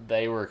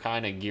they were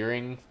kind of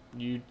gearing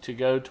you to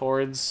go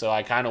towards, so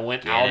I kind of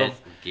went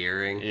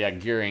gearing. Yeah,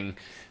 gearing.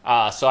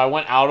 So I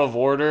went out of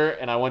order,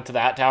 and I went to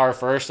that tower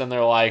first, and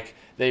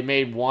they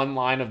made one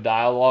line of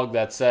dialogue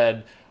that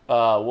said,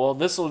 well,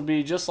 this will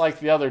be just like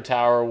the other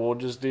tower. We'll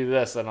just do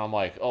this. And I'm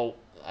like, oh,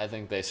 I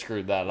think they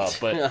screwed that up.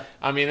 But,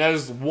 I mean,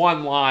 there's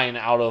one line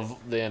out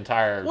of the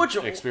entire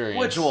experience.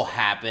 Which will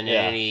happen in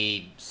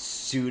any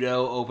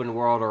pseudo-open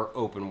world or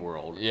open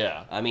world.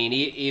 Yeah. I mean,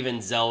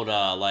 even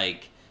Zelda,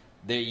 like,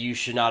 that you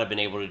should not have been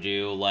able to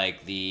do,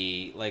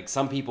 like,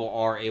 some people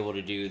are able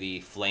to do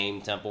the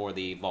flame temple or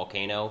the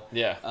volcano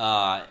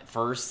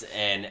first.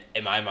 And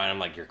in my mind, I'm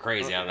like, you're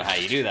crazy. I don't know how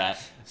you do that.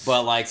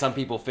 But, like, some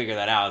people figure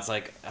that out. It's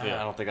like, I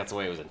don't think that's the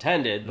way it was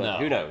intended, but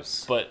who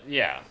knows? But,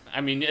 yeah.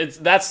 I mean,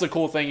 that's the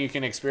cool thing. You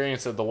can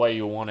experience it the way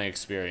you want to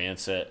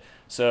experience it.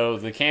 So,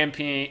 the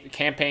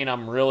campaign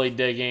I'm really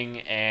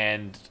digging,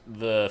 and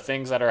the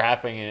things that are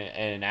happening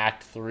in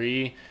Act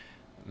 3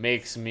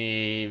 makes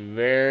me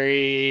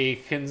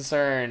very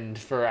concerned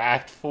for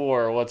Act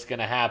 4, what's going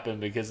to happen,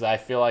 because I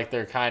feel like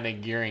they're kind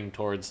of gearing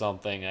towards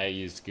something. I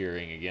used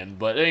gearing again.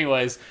 But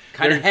anyways.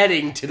 Kind of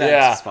heading to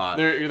that spot.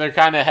 They're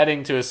kind of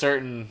heading to a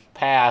certain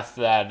path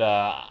that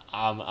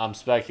I'm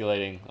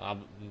speculating.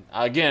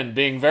 Again,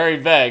 being very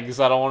vague, because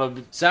I don't want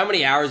to... So how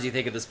many hours do you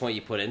think at this point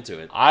you put into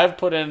it? I've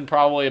put in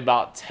probably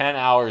about 10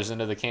 hours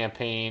into the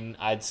campaign,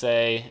 I'd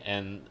say.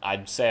 And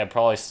I'd say I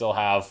probably still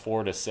have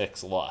 4 to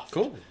 6 left.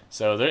 Cool.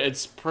 So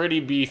it's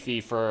pretty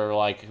beefy for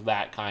like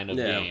that kind of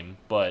game,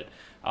 but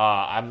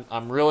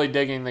I'm really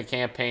digging the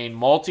campaign.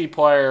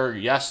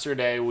 Multiplayer,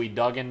 yesterday we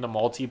dug into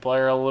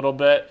multiplayer a little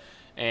bit,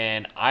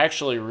 and I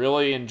actually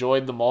really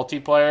enjoyed the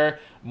multiplayer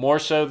more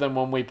so than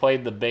when we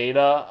played the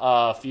beta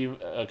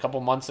a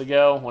couple months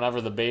ago. Whenever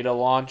the beta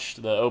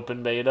launched, the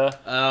open beta.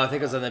 I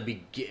think it was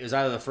it was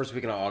either the first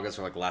week in August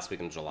or like last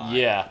week in July.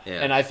 Yeah,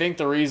 and I think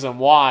the reason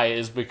why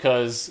is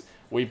because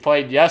we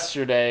played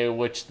yesterday,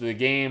 which the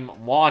game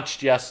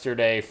launched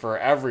yesterday for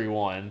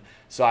everyone.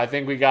 So I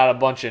think we got a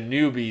bunch of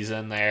newbies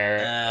in there,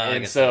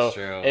 and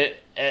so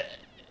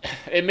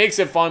it makes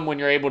it fun when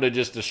you're able to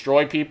just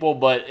destroy people.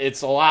 But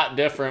it's a lot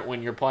different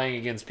when you're playing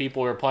against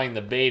people who are playing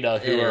the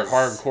beta who are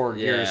hardcore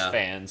Gears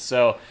fans.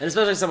 So, and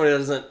especially somebody who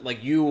doesn't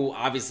like you.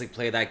 Obviously,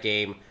 play that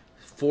game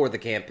for the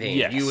campaign.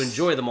 Yes. You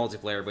enjoy the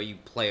multiplayer, but you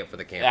play it for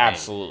the campaign.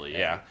 Absolutely,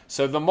 yeah.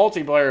 So the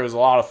multiplayer is a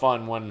lot of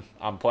fun when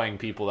I'm playing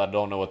people that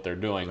don't know what they're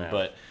doing. Yeah.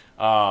 But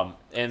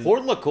and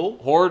Horde look cool.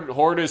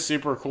 Horde is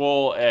super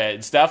cool.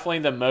 It's definitely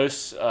the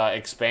most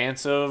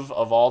expansive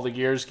of all the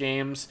Gears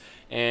games.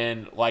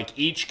 And like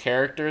each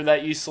character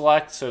that you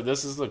select, so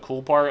this is the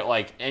cool part.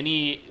 Like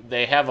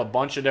they have a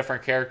bunch of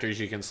different characters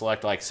you can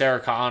select, like Sarah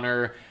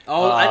Connor.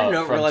 Oh, I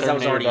didn't realize that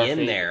was already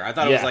in there. I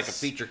thought it was like a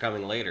feature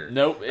coming later.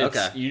 Nope.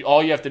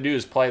 All you have to do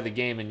is play the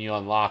game, and you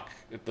unlock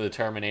the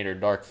Terminator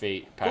Dark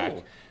Fate pack.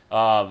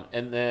 Cool.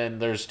 And then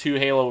there's 2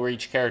 Halo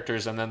Reach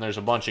characters, and then there's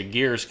a bunch of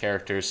Gears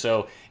characters.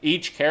 So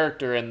each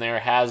character in there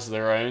has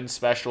their own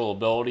special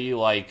ability.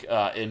 Like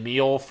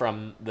Emil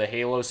from the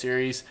Halo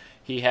series,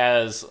 he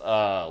has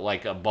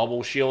like a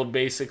bubble shield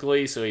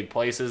basically, so he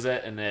places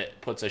it and it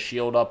puts a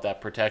shield up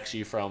that protects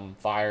you from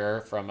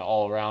fire from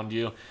all around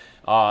you.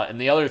 And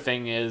the other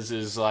thing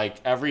is like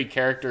every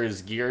character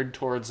is geared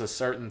towards a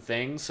certain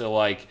thing, so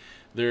like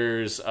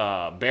there's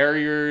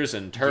barriers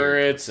and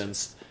turrets and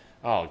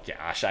oh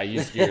gosh, I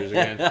used gears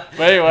again. But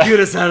anyway, get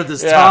us out of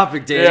this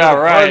topic, Dave. Yeah,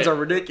 the right. puns are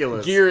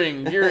ridiculous.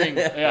 Gearing,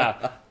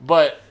 yeah.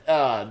 But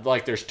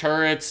like there's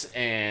turrets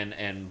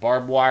and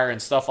barbed wire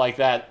and stuff like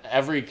that.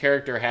 Every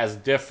character has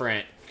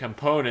different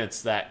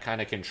components that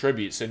kind of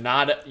contribute. So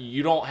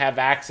you don't have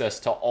access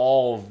to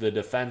all of the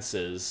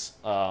defenses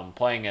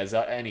playing as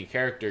any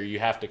character. You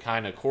have to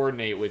kind of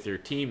coordinate with your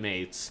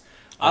teammates.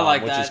 I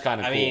like which that. Is kind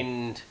of cool. I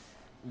mean,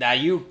 now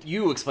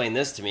you explained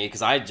this to me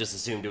because I just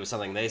assumed it was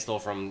something they stole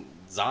from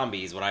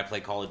zombies when I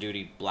played Call of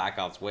Duty Black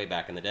Ops way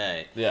back in the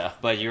day. Yeah.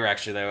 But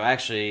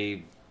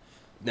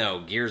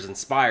no, Gears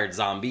inspired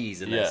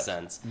zombies in this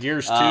sense.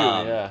 Gears 2,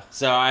 yeah.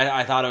 So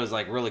I thought it was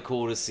like really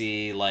cool to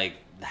see like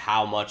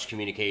how much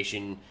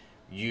communication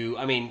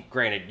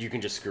granted you can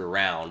just screw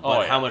around,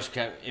 but how much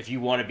if you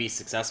want to be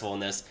successful in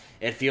this,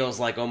 it feels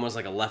like almost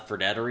like a Left 4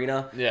 Dead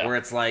arena, where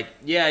it's like,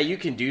 yeah, you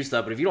can do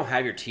stuff, but if you don't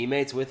have your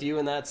teammates with you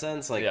in that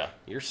sense, like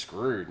you're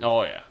screwed.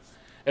 Oh yeah.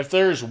 If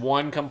there's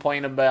one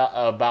complaint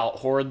about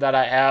Horde that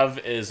I have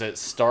is it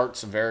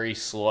starts very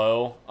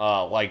slow.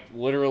 Like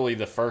literally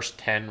the first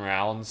 10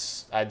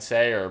 rounds I'd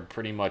say are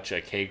pretty much a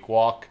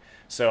cakewalk.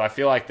 So I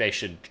feel like they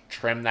should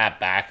trim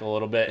that back a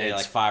little bit. Maybe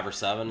like 5 or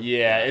 7.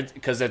 Yeah,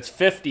 because it's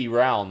 50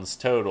 rounds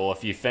total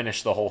if you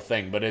finish the whole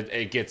thing, but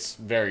it gets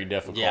very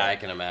difficult. Yeah, I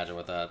can imagine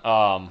with that.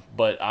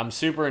 But I'm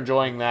super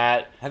enjoying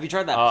that. Have you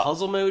tried that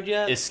puzzle mode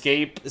yet?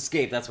 Escape,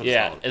 that's what it's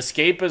called.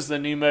 Escape is the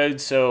new mode,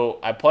 so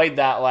I played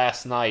that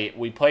last night.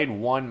 We played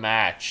one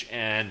match,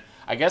 and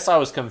I guess I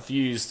was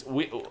confused.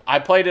 I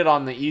played it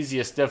on the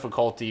easiest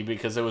difficulty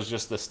because it was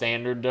just the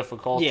standard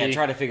difficulty. Yeah,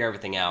 try to figure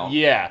everything out.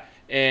 Yeah.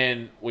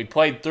 And we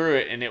played through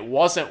it, and it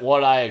wasn't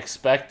what I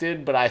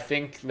expected, but I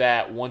think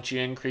that once you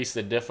increase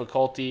the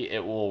difficulty,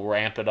 it will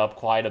ramp it up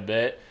quite a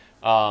bit.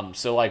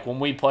 So, like, when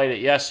we played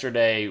it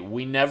yesterday,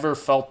 we never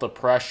felt the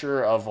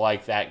pressure of,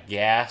 like, that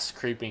gas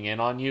creeping in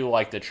on you,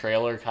 like the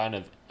trailer kind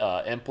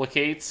of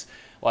implicates.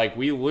 Like,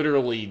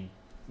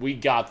 we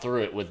got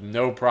through it with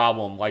no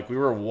problem. Like, we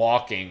were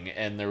walking,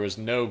 and there was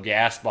no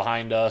gas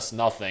behind us,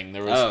 nothing.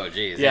 There was, oh,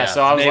 geez. Yeah,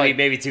 so I was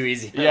maybe too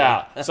easy.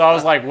 Yeah, so I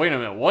was like, wait a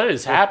minute, what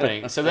is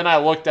happening? So then I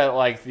looked at,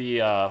 like,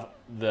 the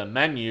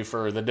menu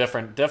for the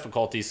different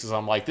difficulties, because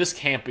I'm like, this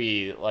can't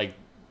be, like,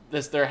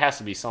 there has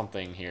to be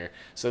something here.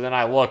 So then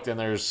I looked, and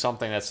there's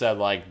something that said,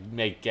 like,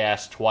 make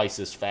gas twice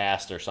as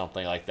fast or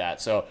something like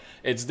that. So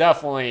it's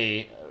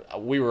definitely,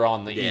 we were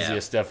on the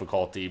easiest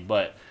difficulty,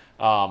 but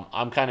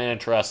I'm kind of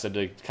interested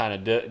to kind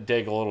of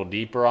dig a little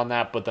deeper on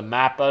that. But the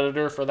map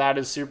editor for that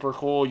is super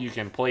cool. You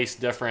can place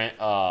different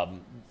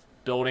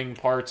building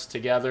parts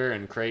together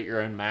and create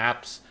your own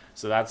maps.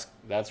 So that's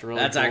really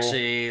that's cool.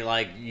 Actually,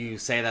 like, you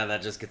say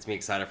that just gets me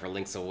excited for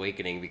Link's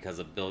Awakening because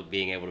of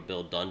being able to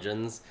build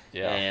dungeons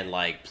and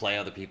like play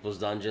other people's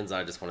dungeons.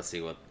 I just want to see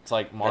what it's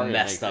like Mario the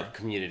messed Maker. Up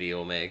community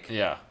will make.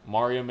 Yeah,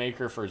 Mario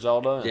Maker for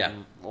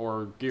Zelda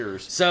or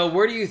Gears. So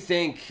where do you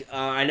think,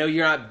 I know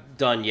you're not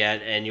done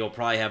yet and you'll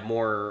probably have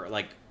more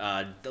like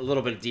a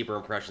little bit deeper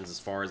impressions as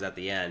far as at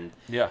the end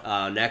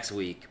next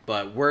week,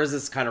 but where is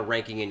this kind of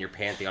ranking in your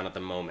pantheon at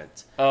the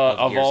moment?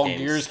 Of all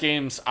Gears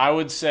games, I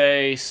would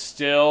say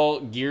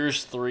still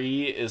Gears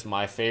 3 is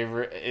my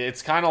favorite.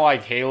 It's kind of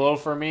like Halo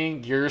for me.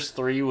 Gears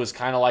 3 was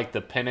kind of like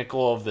the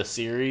pinnacle of the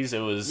series. It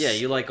was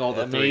you like all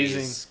the amazing.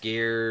 Threes.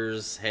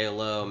 Gears,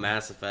 Halo,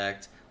 Mass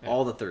Effect,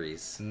 all the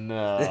threes.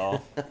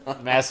 No.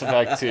 Mass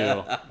Effect 2.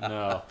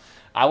 No.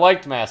 I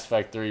liked Mass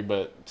Effect 3,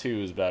 but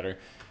 2 is better.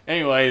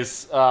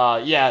 Anyways,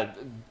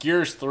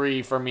 Gears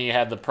 3 for me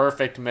had the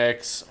perfect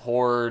mix,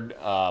 Horde,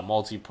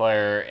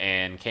 multiplayer,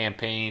 and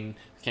campaign.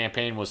 The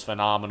campaign was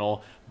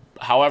phenomenal.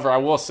 However, I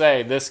will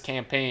say this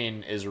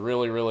campaign is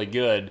really, really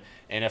good.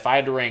 And if I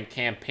had to rank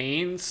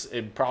campaigns,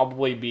 it'd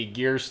probably be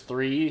Gears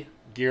 3,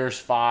 Gears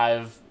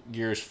 5,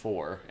 Gears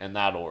 4 in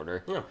that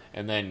order. Yeah.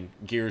 And then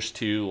Gears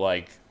 2,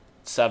 like,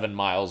 7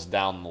 miles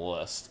down the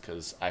list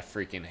because I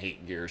freaking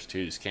hate Gears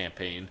 2's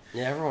campaign.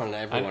 Yeah,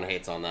 everyone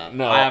hates on that.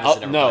 No, I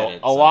obviously never played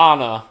it,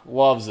 Alana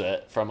loves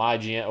it from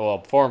IGN.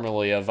 Well,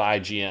 formerly of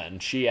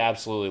IGN, she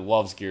absolutely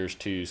loves Gears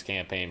 2's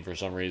campaign for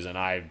some reason.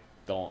 I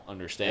don't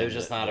understand. It was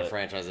just not a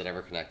franchise that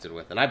ever connected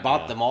with, and I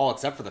bought them all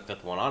except for the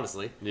 5th one,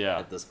 honestly. Yeah,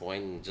 at this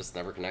point, and just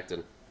never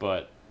connected.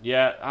 But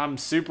yeah, I'm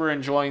super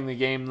enjoying the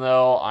game,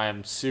 though.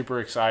 I'm super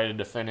excited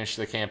to finish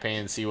the campaign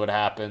and see what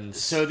happens.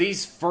 So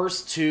these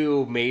first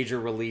 2 major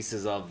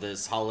releases of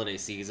this holiday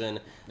season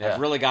have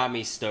really got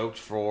me stoked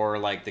for,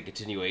 like, the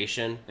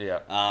continuation.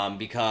 Yeah.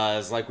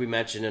 Because, like we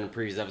mentioned in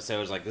previous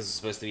episodes, like, this is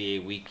supposed to be a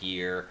weak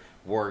year.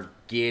 We're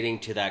getting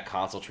to that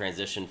console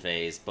transition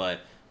phase,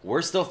 but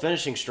we're still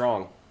finishing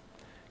strong.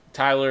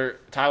 Tyler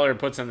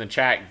puts in the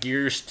chat,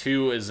 Gears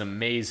 2 is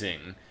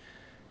amazing.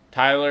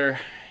 Tyler,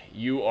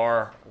 you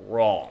are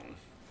wrong.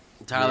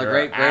 Tyler,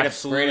 great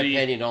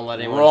opinion. Don't let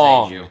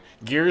anyone change you.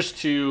 Gears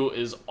 2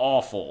 is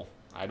awful.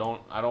 I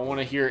don't want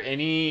to hear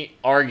any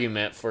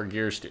argument for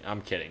Gears 2.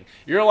 I'm kidding.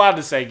 You're allowed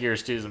to say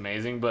Gears 2 is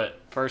amazing,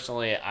 but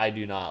personally, I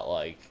do not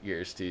like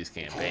Gears 2's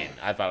campaign.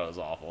 I thought it was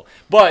awful.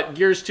 But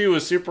Gears 2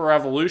 was super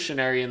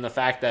revolutionary in the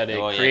fact that it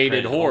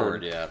created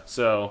Horde. Yeah.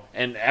 So,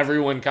 and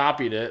everyone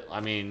copied it.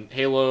 I mean,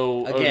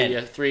 Halo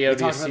Again, 3 we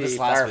talked about this ODST,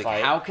 last week.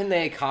 Firefight. How can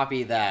they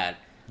copy that,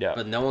 Yeah.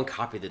 but no one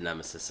copied the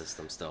Nemesis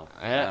system still?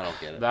 I don't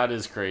get it. That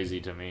is crazy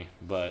to me.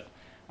 But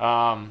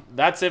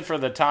that's it for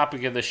the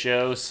topic of the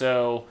show.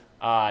 So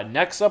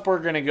next up, we're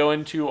going to go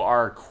into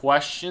our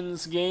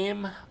questions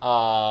game.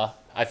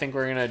 I think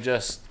we're going to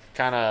just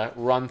kind of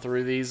run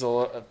through these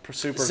super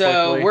quickly.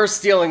 So we're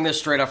stealing this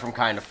straight up from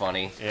Kind of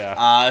Funny.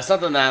 Yeah.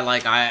 Something that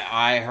like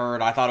I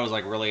heard, I thought it was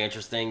like really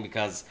interesting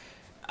because,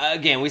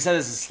 again, we said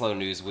this is slow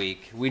news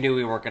week. We knew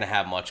we weren't going to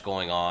have much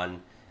going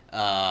on.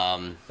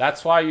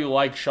 That's why you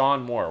like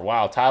Sean Moore.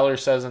 Wow, Tyler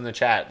says in the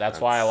chat, that's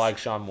why I like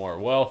Sean Moore.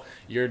 Well,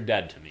 you're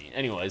dead to me.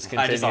 Anyways,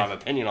 continue. I just don't have an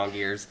opinion on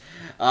Gears.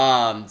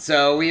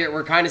 So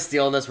we're kind of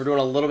stealing this. We're doing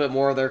a little bit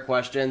more of their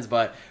questions,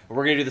 but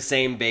we're going to do the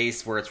same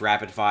base where it's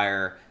rapid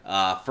fire.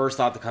 First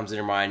thought that comes in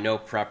your mind, no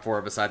prep for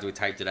it besides we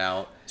typed it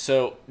out.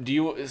 So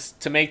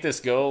to make this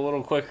go a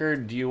little quicker,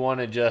 do you want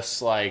to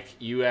just like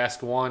you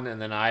ask one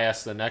and then I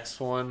ask the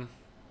next one?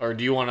 Or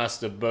do you want us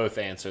to both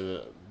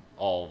answer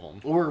all of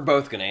them? We're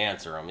both going to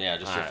answer them. Yeah,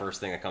 just all your right. first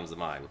thing that comes to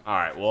mind. All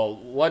right, well,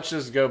 let's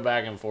just go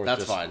back and forth.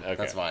 That's fine. Okay.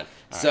 That's fine.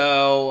 All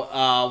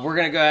So we're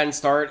going to go ahead and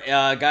start.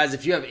 Guys,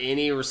 if you have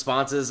any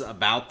responses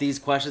about these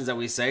questions that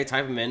we say,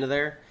 type them into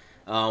there.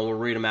 We'll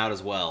read them out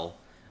as well.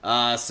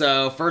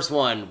 So first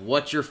one,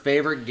 what's your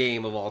favorite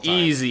game of all time?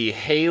 Easy.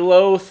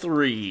 Halo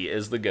 3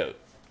 is the GOAT.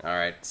 All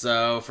right.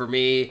 So for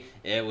me,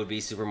 it would be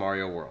Super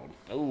Mario World.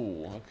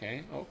 Oh,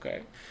 okay.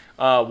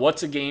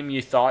 What's a game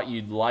you thought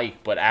you'd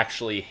like but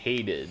actually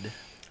hated?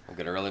 I'm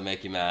going to really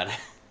make you mad.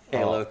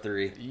 Halo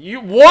 3. You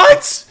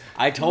what?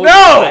 I told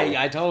No! you.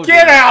 I told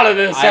Get you. out of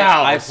this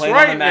house I played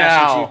right on the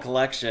Master now. Chief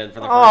Collection for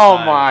the first Oh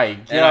time. my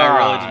gosh. And I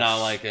really did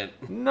not like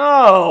it.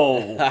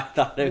 No. I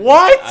thought it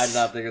What? I did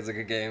not think it was a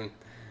good game.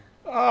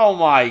 Oh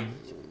my.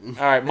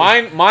 All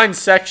right, mine's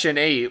Section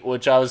 8,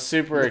 which I was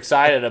super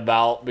excited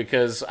about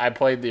because I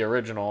played the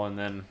original and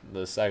then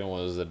the second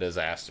one was a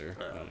disaster.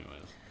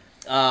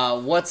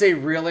 Anyways. What's a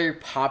really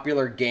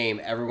popular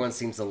game everyone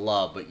seems to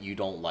love but you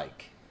don't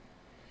like?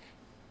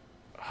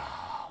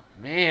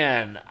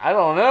 Man, I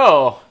don't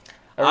know.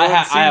 I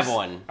have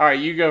one. All right,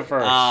 you go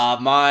first.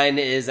 Mine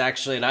is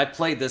actually, and I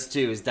played this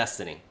too, is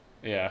Destiny.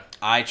 Yeah.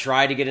 I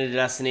tried to get into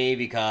Destiny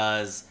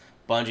because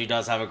Bungie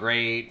does have a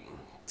great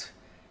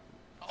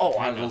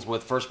problems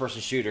with first-person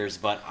shooters,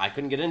 but I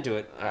couldn't get into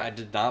it. I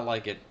did not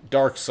like it.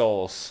 Dark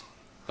Souls.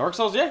 Dark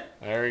Souls, yeah.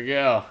 There we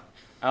go.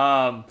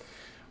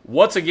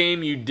 What's a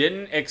game you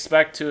didn't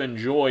expect to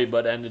enjoy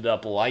but ended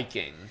up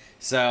liking?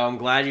 So I'm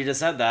glad you just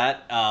said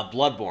that.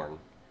 Bloodborne.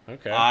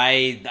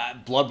 Okay.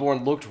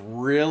 Bloodborne looked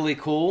really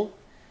cool,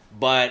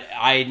 but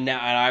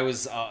I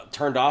was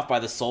turned off by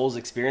the Souls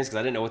experience because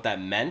I didn't know what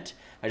that meant.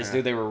 I just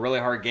knew they were really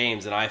hard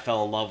games, and I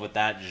fell in love with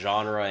that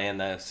genre and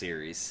the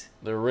series.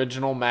 The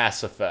original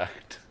Mass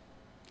Effect.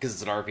 Because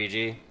it's an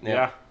RPG?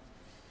 Yeah.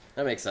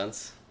 That makes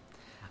sense.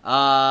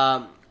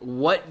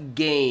 What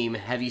game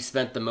have you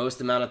spent the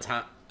most amount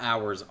of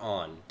hours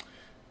on?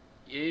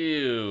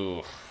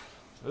 Ew.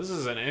 This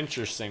is an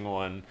interesting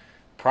one.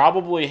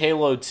 Probably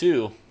Halo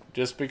 2.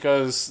 Just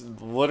because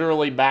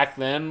literally back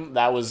then,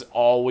 that was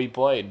all we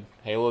played.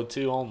 Halo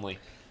 2 only.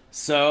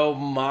 So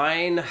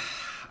mine,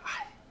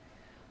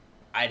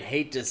 I'd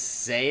hate to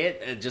say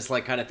it, just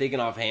like kind of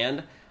thinking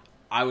offhand,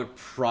 I would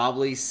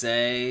probably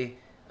say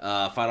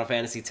Final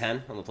Fantasy X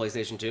on the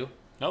PlayStation 2.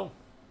 No.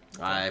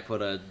 I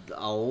put a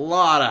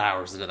lot of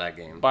hours into that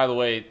game. By the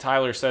way,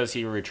 Tyler says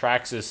he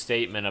retracts his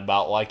statement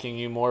about liking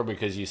you more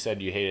because you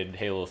said you hated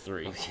Halo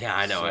 3. Yeah,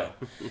 I know it.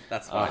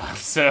 That's fine.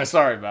 So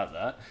sorry about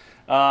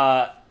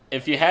that.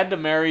 If you had to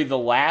marry the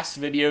last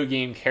video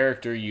game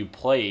character you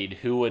played,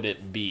 who would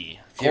it be?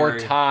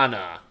 Fury.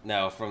 Cortana.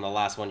 No, from the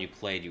last one you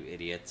played, you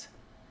idiot.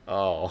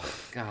 Oh.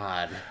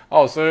 God.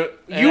 Oh, so...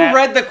 You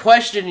read the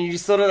question and you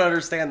still don't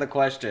understand the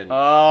question. So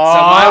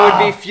mine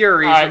mine would be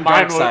Fury from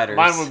Darksiders.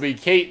 Mine would be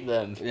Kate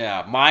then.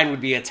 Yeah, mine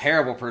would be a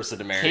terrible person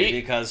to marry Kate-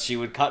 because she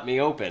would cut me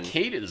open.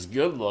 Kate is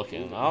good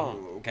looking.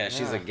 Okay,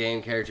 she's a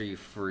game character, you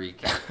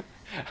freak.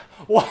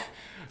 What?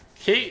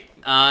 Kate?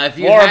 If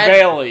you Laura had,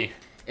 Bailey.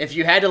 If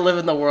you had to live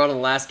in the world of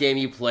the last game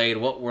you played,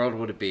 what world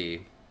would it be?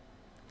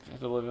 If you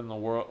had to live in the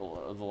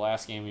world, the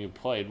last game you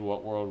played,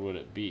 what world would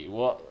it be?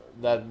 Well,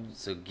 that...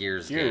 So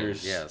Gears.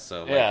 Gears. Game. Yeah,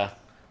 so like, yeah.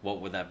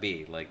 What would that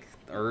be? Like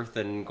Earth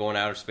and going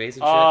outer space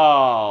and shit?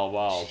 Oh,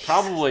 wow.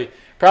 Probably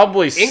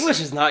English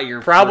is not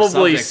your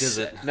probably first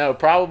subject, is it? No,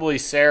 probably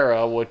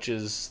Sarah, which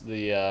is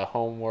the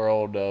home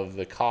world of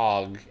the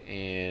Cog,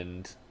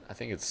 and I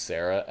think it's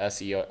Sarah,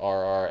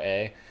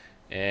 Serra,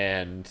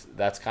 and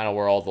that's kind of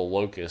where all the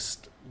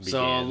Locust began.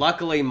 So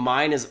luckily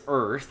mine is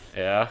Earth.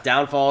 Yeah.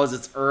 Downfall is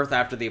it's Earth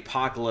after the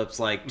apocalypse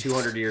like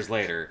 200 years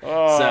later.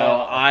 Oh. So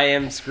I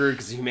am screwed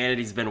because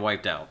humanity's been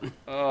wiped out.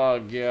 Oh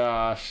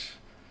gosh.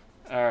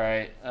 All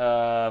right.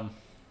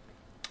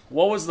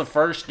 What was the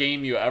first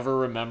game you ever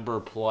remember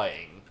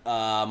playing?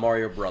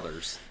 Mario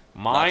Brothers.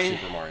 Mine, Not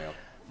Super Mario.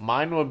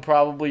 Mine would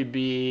probably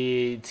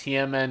be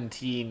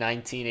TMNT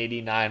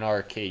 1989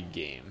 arcade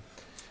game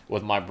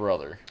with my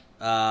brother.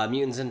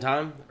 Mutants in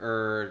Time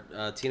or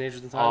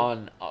Teenagers in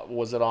Time?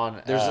 Was it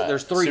on?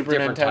 There's three Super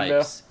different Nintendo?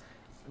 types.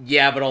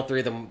 Yeah, but all three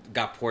of them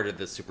got ported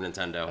to the Super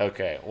Nintendo.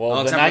 Okay,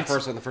 well, except for the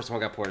first one. The first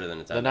one got ported to the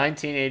Nintendo. The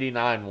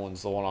 1989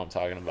 one's the one I'm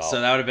talking about. So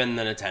that would have been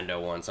the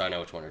Nintendo one. So I know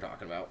which one you're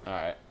talking about. All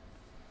right.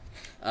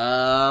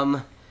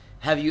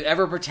 Have you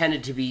ever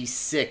pretended to be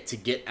sick to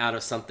get out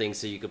of something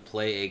so you could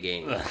play a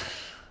game?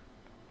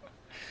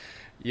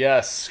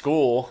 Yes,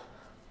 school.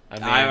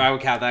 I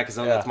would count that because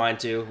that's mine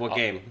too. What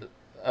game?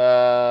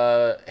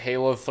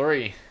 Halo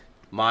 3.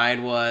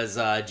 Mine was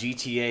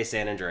GTA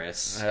San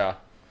Andreas. Yeah.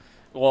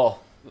 Well,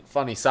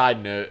 funny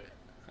side note,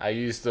 I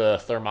used a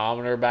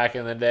thermometer back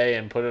in the day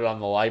and put it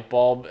on the light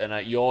bulb,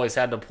 and you always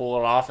had to pull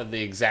it off at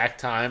the exact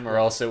time, or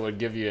else it would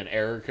give you an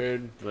error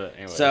code. But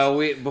anyways,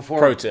 so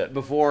pro tip.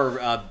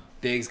 before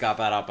Biggs got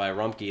bought out by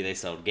Rumpke, they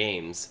sold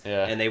games,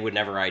 and they would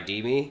never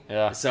ID me.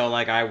 Yeah. So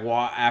like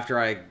after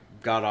I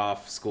got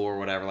off school or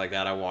whatever like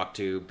that, I walked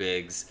to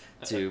Biggs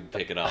to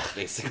pick it up,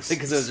 basically,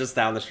 because it was just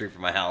down the street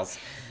from my house.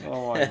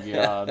 Oh my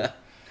god.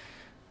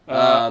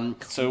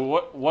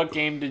 So what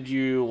game did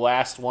you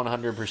last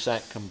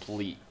 100%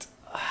 complete?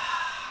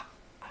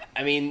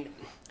 I mean,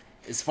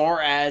 as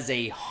far as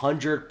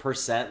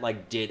 100%,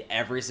 like, did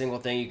every single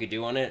thing you could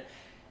do on it,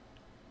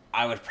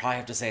 I would probably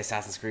have to say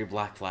Assassin's Creed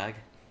Black Flag.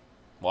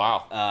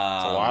 Wow,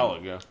 that's a while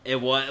ago.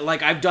 It was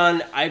like I've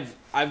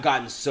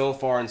gotten so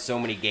far in so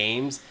many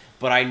games,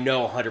 but I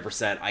know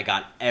 100% I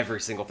got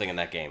every single thing in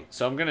that game.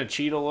 So I'm gonna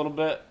cheat a little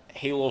bit.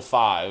 Halo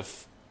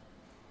 5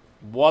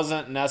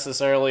 wasn't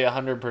necessarily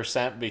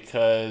 100%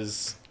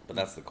 because. But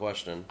that's the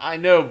question. I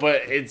know,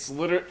 but it's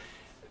literally.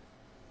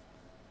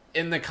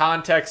 In the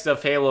context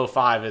of Halo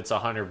 5, it's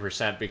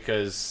 100%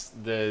 because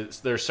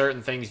there's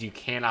certain things you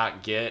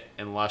cannot get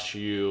unless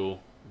you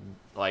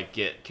like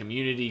get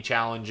community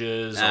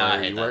challenges.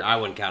 I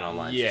wouldn't count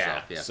online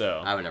stuff. Yeah,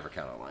 so I would never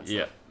count online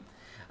stuff.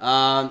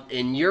 Yeah.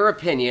 In your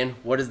opinion,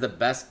 what is the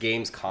best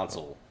games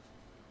console?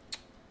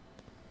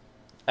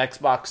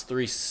 Xbox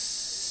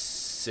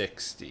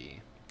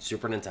 360.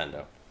 Super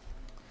Nintendo.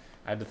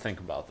 I had to think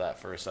about that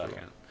for a second.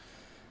 Yeah.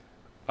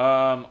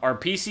 Are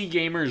PC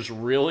gamers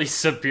really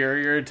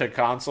superior to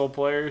console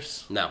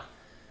players? No.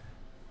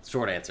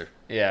 Short answer.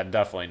 Yeah,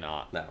 definitely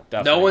not. No.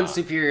 Definitely no one's not.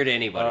 superior to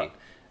anybody.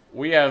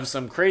 We have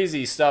some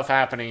crazy stuff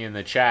happening in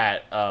the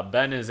chat.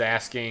 Ben is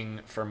asking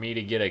for me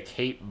to get a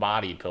Cape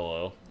body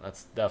pillow.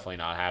 That's definitely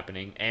not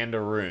happening. And a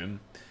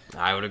room.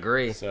 I would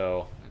agree.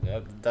 So,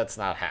 that's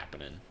not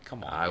happening.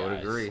 Come on, I would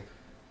agree.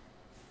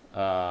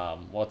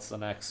 What's the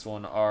next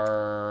one?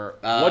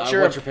 What's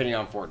your opinion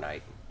on Fortnite?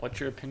 What's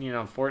your opinion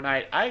on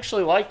Fortnite? I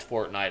actually liked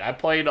Fortnite. I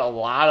put a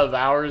lot of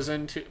hours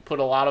into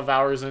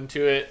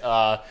it.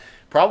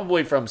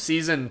 Probably from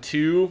season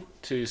 2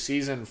 to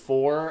season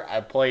 4,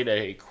 I played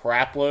a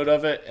crap load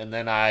of it, and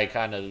then I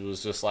kind of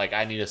was just like,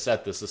 I need to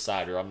set this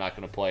aside, or I'm not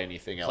going to play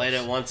anything else. Played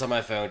it once on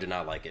my phone, did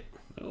not like it.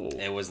 Oh.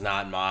 It was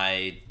not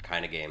my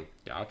kind of game.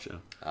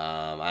 Gotcha.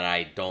 And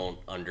I don't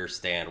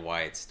understand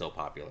why it's still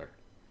popular.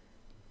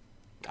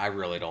 I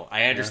really don't.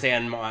 I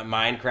understand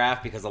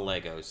Minecraft because of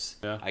Legos.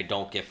 Yeah. I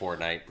don't get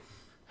Fortnite.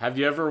 Have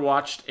you ever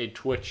watched a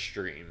Twitch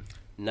stream?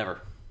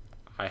 Never.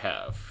 I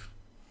have.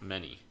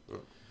 Many.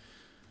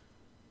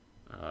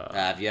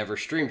 Have you ever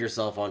streamed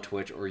yourself on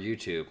Twitch or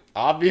YouTube?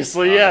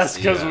 Obviously yes,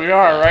 because we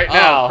are right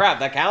now. Oh, crap,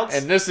 that counts?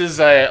 And this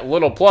is a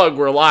little plug.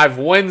 We're live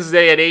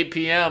Wednesday at 8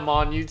 p.m.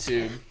 on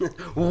YouTube.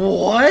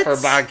 What? For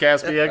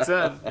Podcast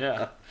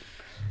PXN,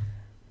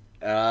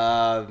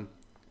 yeah.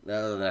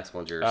 The next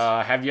one's yours.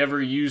 Have you ever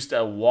used a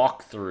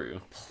walkthrough?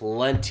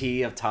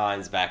 Plenty of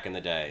times back in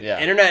the day. Yeah.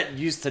 Internet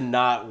used to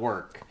not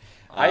work.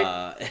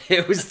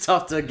 It was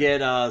tough to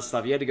get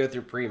stuff. You had to go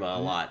through Prima a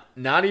lot.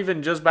 Not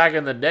even just back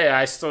in the day.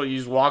 I still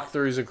use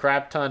walkthroughs a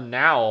crap ton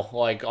now.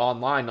 Like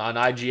online on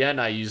IGN,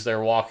 I use their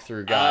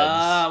walkthrough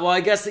guides. Well,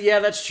 I guess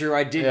that's true.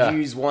 I did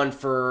use one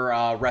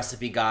for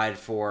recipe guide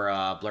for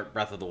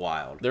Breath of the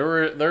Wild.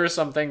 There were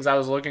some things I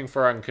was looking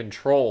for on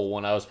Control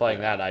when I was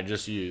playing that. I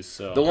just used.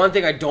 So the one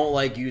thing I don't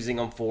like using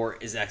them for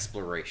is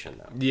exploration,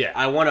 though. Yeah,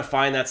 I want to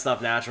find that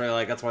stuff naturally.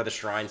 Like that's why the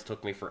shrines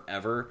took me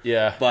forever.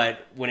 Yeah,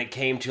 but when it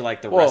came to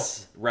like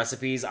the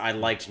recipes, I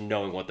liked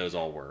knowing what those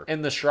all were.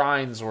 And the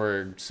shrines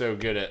were so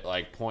good at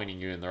like pointing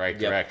you in the right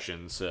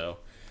direction, so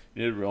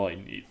you didn't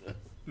really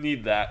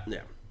need that.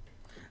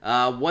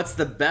 Yeah. What's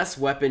the best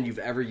weapon you've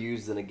ever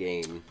used in a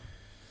game?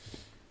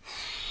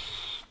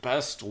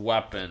 Best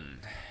weapon.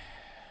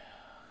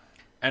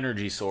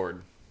 Energy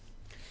sword.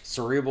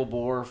 Cerebral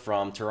bore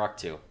from Turok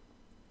 2.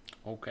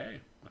 Okay.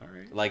 All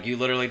right. Like you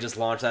literally just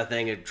launched that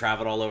thing, it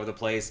traveled all over the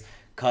place,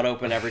 cut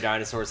open every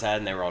dinosaur's head,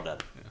 and they were all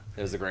dead. Yeah.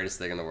 It was the greatest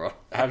thing in the world.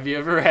 Have you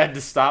ever had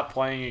to stop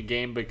playing a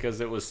game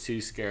because it was too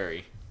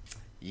scary?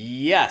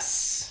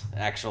 Yes,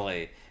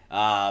 actually.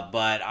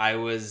 But I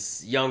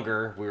was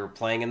younger. We were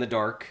playing in the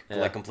dark,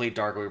 like complete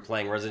dark. We were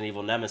playing Resident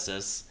Evil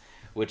Nemesis,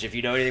 which if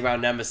you know anything about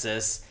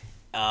Nemesis,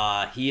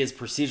 he is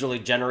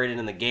procedurally generated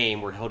in the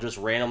game where he'll just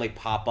randomly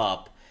pop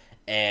up,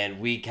 and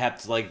we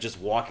kept like just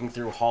walking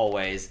through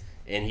hallways,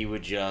 and he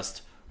would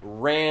just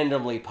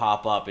randomly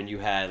pop up, and you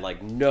had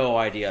like no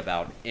idea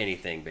about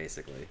anything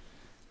basically.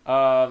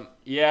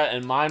 Yeah,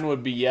 and mine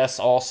would be yes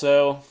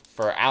also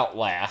for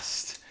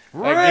Outlast.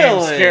 Really? That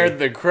game scared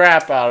the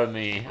crap out of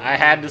me. I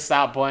had to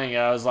stop playing it.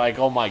 I was like,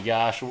 oh my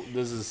gosh,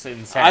 this is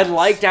intense. I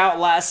liked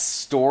Outlast's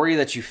story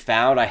that you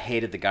found. I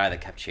hated the guy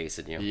that kept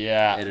chasing you.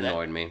 Yeah. It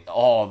annoyed me.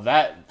 Oh,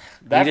 that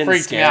didn't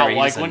freaked scare me out. me, he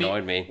Like just when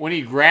annoyed me. when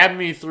he grabbed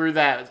me through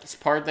that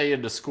part that you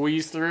had to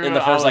squeeze through. In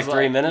the I first, was like,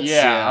 3 minutes?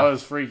 Yeah, Yeah. I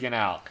was freaking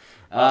out.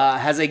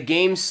 Has a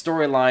game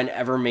storyline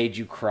ever made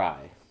you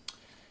cry?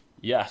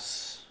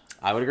 Yes.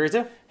 I would agree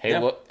too.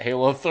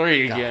 Halo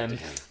 3 again.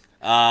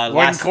 Damn.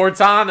 When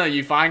Cortana,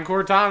 you find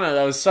Cortana.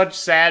 That was such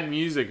sad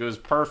music. It was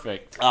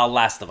perfect.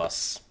 Last of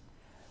Us.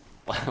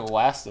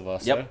 Last of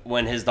Us. Yep. eh?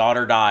 When his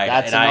daughter died.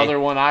 That's and another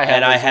one I had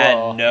And I as had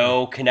well.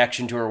 no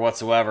connection to her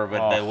whatsoever,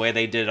 but Oh. the way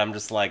they did, I'm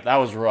just like, That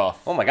was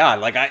rough. oh my god,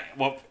 like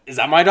is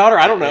that my daughter?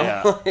 I don't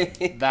know.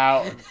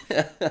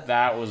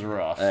 That was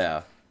rough.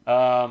 Yeah.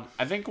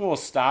 I think we'll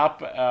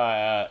stop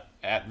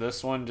at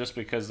this one just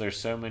because there's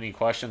so many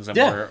questions and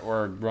Yeah.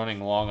 we're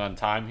running long on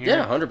time here.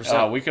 Yeah,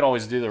 100%. We could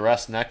always do the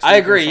rest next I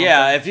week or agree.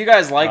 Yeah. something. If you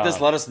guys like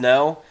this, let us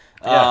know.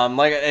 yeah.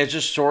 Like it's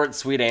just short,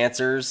 sweet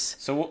answers.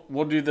 So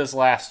we'll do this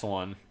last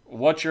one.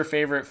 What's your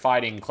favorite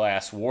fighting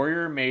class,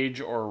 warrior, mage,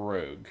 or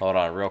rogue? Hold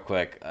on, real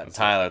quick.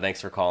 Tyler,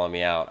 thanks for calling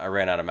me out. I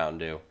ran out of Mountain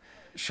Dew.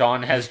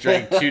 Sean has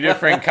drank 2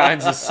 different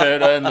kinds of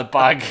soda in the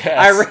podcast.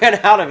 I ran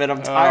out of it.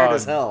 I'm tired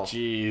as hell.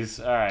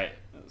 Jeez. All right.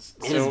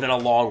 It has been a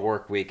long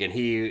work week, and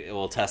he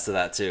will attest to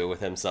that too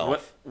with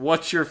himself.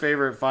 What's your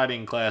favorite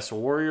fighting class,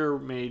 warrior,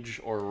 mage,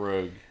 or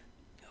rogue?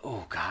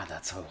 Oh god,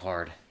 that's so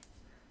hard.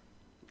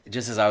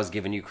 Just as I was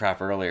giving you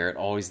crap earlier, it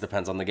always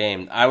depends on the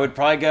game. I would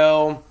probably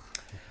go,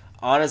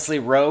 honestly,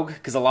 rogue,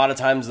 because a lot of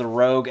times the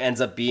rogue ends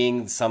up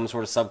being some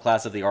sort of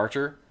subclass of the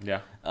archer.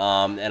 Yeah.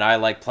 And I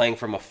like playing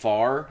from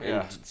afar and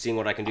Yeah. seeing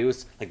what I can do.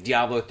 It's like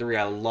Diablo 3,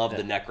 I love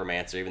the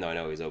necromancer, even though I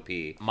know he's OP.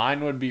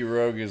 Mine would be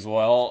rogue as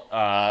well.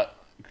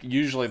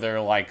 Usually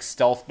they're like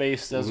stealth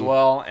based as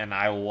well, and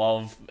I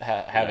love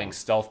having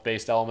stealth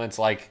based elements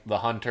like the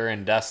hunter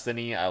in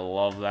Destiny. I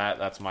love that.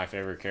 That's my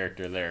favorite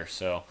character there.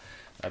 So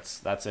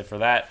that's it for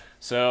that.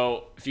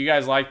 So if you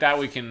guys like that,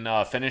 we can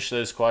finish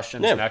those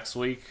questions next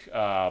week,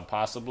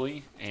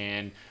 possibly,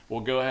 and we'll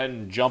go ahead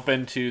and jump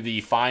into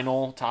the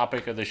final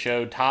topic of the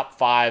show: top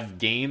 5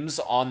 games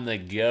on the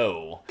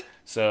go.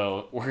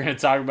 So we're going to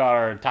talk about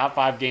our top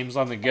 5 games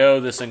on the go.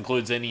 This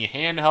includes any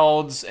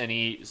handhelds,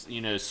 any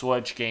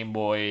Switch, Game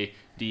Boy,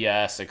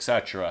 DS,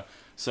 etc.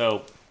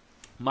 So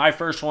my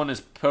first one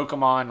is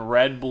Pokemon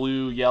Red,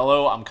 Blue,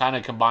 Yellow. I'm kind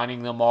of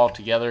combining them all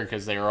together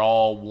because they are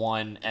all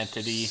one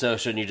entity. So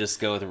shouldn't you just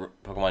go with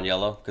Pokemon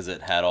Yellow, because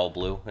it had all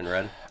blue and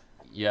red?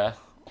 Yeah,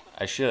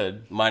 I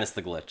should. Minus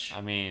the glitch.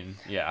 I mean,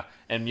 yeah.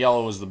 And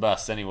Yellow was the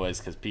best anyways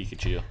because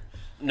Pikachu.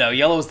 No,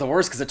 Yellow was the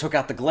worst because it took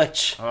out the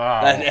glitch. Oh.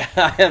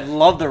 I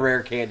love the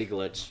rare candy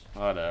glitch.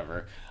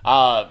 Whatever.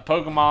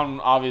 Pokemon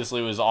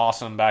obviously was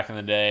awesome back in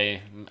the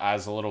day.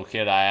 As a little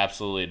kid, I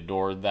absolutely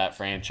adored that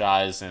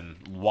franchise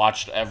and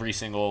watched every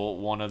single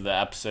one of the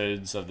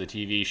episodes of the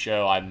TV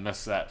show. I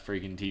missed that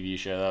freaking TV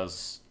show. That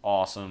was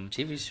awesome.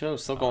 TV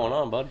show's still going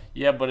on, bud.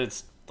 Yeah, but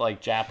it's like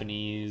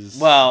Japanese.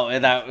 Well,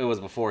 it was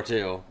before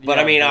too. But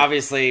Yeah, I mean, but-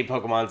 obviously,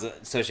 Pokemon's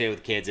associated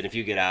with kids, and if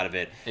you get out of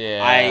it,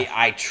 Yeah.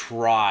 I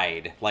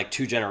tried like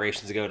 2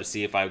 generations ago to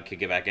see if I could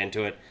get back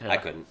into it. Yeah, I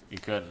couldn't. You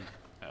couldn't.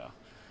 Yeah.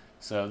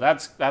 So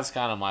that's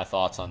kind of my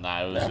thoughts on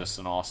that. It was just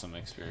an awesome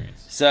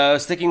experience. So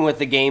sticking with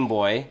the Game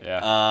Boy,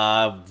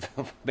 Yeah.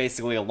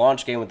 basically a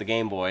launch game with the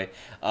Game Boy,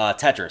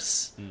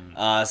 Tetris.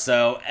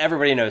 So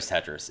everybody knows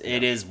Tetris.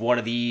 It is one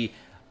of the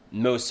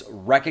most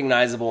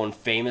recognizable and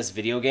famous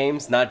video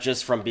games, not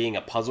just from being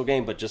a puzzle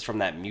game, but just from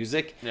that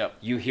music. Yep.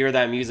 You hear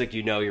that music,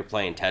 you know you're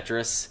playing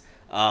Tetris.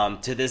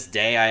 To this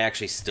day, I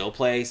actually still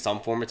play some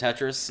form of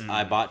Tetris.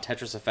 I bought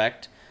Tetris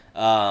Effect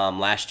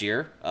last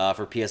year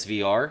for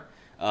PSVR.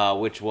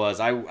 Which was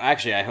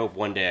I hope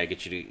one day I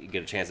get you to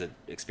get a chance to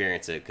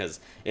experience it, because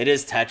it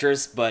is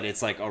Tetris, but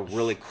it's like a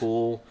really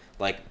cool,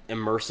 like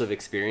immersive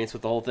experience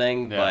with the whole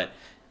thing. Yeah. But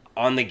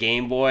on the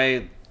Game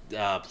Boy,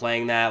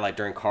 playing that like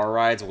during car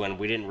rides when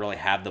we didn't really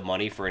have the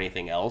money for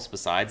anything else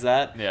besides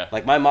that. Yeah.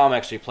 Like my mom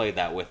actually played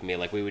that with me.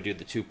 Like we would do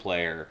the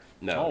 2-player.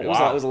 No, Oh, it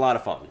wow. was a lot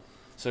of fun.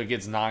 So it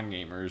gets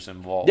non-gamers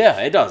involved. Yeah,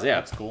 it does. Yeah,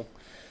 That's cool.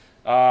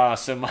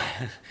 So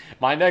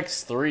my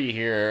next 3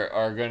 here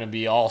are going to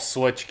be all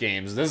Switch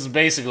games. This is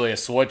basically a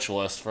Switch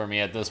list for me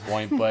at this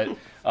point, but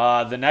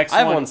the next I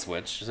have one, one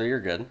Switch, so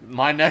you're good.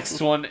 my next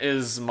one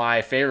is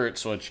my favorite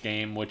Switch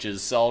game, which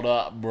is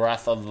Zelda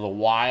Breath of the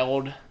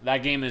Wild. That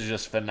game is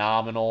just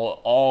phenomenal.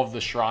 All of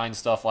the shrine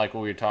stuff, like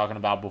what we were talking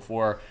about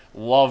before,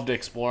 loved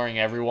exploring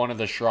every one of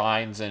the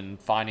shrines and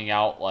finding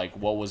out like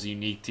what was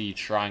unique to each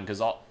shrine,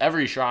 because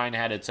every shrine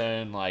had its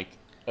own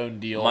own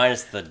deal.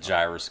 Minus the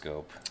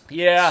gyroscope.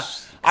 Yeah,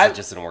 It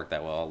just didn't work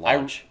that well at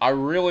launch. I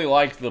really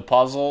liked the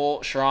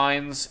puzzle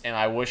shrines, and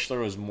I wish there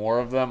was more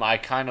of them. I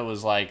kind of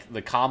was like,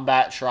 the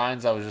combat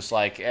shrines, I was just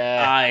like,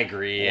 I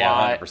agree,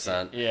 yeah,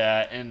 100%.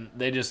 Yeah, and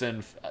they just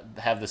didn't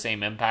have the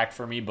same impact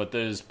for me, but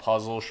those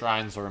puzzle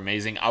shrines were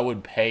amazing. I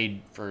would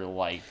pay for,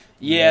 like,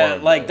 yeah, more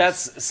of like,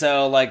 those.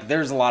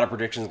 there's a lot of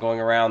predictions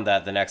going around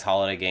that the next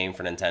holiday game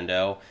for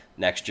Nintendo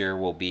next year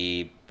will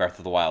be Breath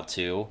of the Wild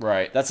 2.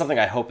 Right. That's something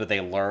I hope that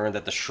they learn,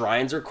 that the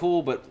shrines are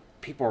cool, but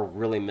people are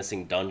really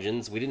missing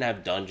dungeons. We didn't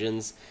have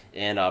dungeons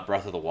in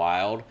Breath of the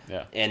Wild.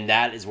 Yeah. And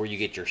that is where you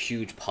get your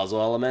huge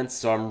puzzle elements.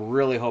 So I'm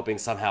really hoping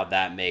somehow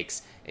that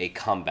makes a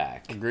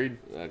comeback. Agreed.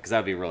 Because that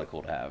would be really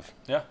cool to have.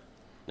 Yeah.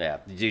 Yeah,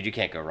 dude, you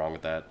can't go wrong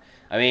with that.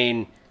 I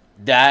mean,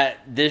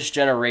 this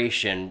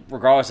generation,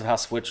 regardless of how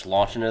Switch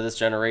launched into this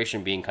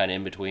generation, being kind of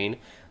in between,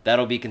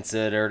 that'll be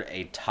considered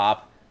a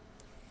top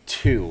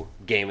 2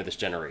 game of this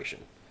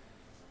generation.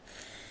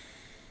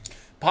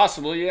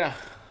 Possibly, yeah.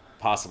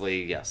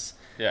 Possibly, yes.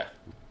 Yeah.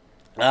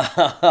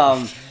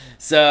 My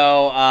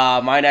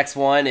next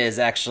one is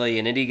actually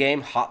an indie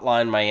game,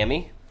 Hotline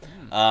Miami.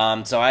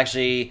 So I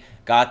actually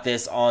got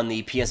this on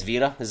the PS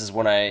Vita. This is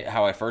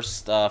how I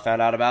first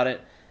found out about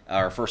it,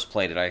 or first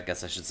played it, I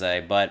guess I should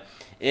say. But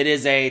it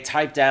is a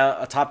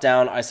top-down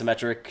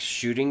isometric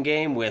shooting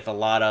game with a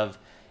lot of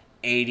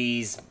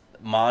 80s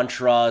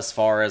mantra as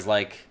far as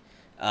like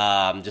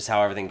just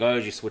how everything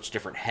goes. You switch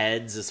different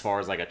heads as far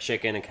as like a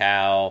chicken, a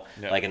cow,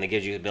 and it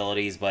gives you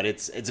abilities. But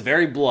it's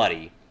very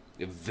bloody,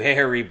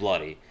 very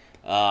bloody.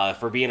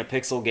 For being a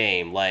pixel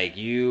game, like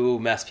you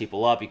mess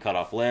people up, you cut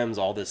off limbs,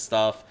 all this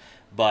stuff.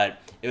 But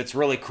it's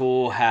really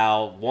cool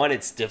how, one,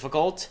 it's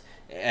difficult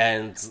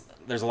and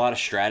there's a lot of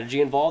strategy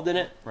involved in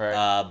it.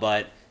 Right.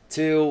 But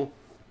two,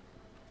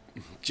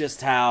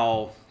 just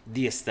how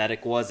the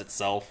aesthetic was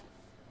itself.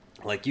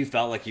 Like you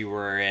felt like you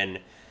were in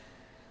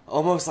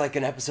almost like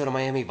an episode of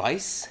Miami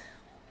Vice.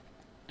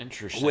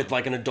 Interesting. With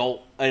like in an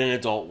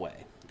adult way.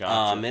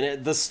 Gotcha.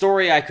 And the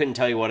story, I couldn't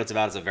tell you what it's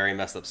about. It's a very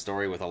messed up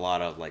story with a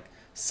lot of like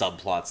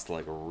subplots to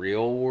like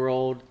real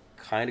world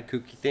kind of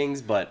kooky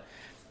things, but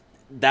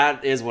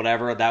that is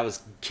whatever. That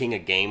was king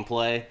of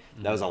gameplay.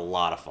 That was a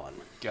lot of fun.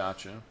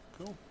 Gotcha.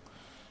 Cool.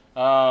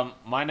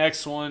 My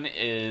next one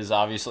is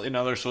obviously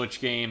another Switch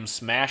game,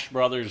 Smash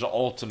Brothers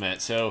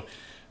Ultimate. So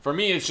for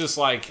me, it's just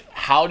like,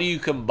 how do you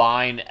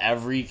combine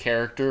every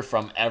character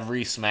from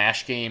every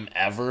Smash game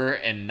ever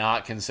and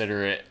not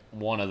consider it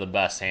one of the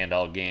best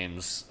handheld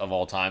games of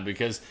all time?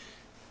 Because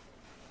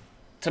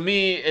to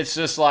me, it's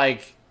just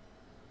like,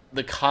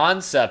 the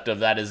concept of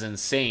that is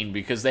insane,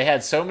 because they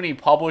had so many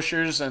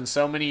publishers and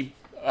so many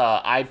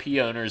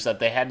IP owners that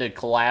they had to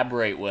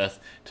collaborate with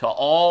to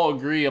all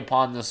agree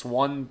upon this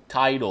one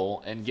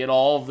title and get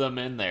all of them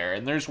in there.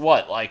 And there's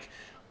like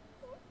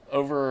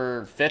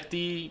over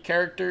 50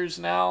 characters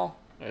now?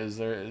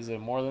 Is it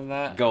more than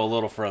that? Go a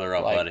little further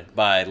up, buddy.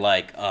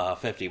 By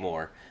 50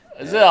 more.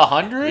 Is it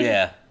 100?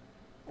 Yeah.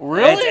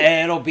 Really?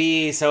 It'll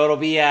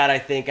be at, I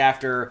think,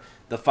 after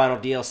the final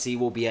DLC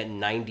will be at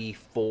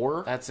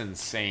 94. That's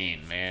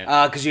insane, man.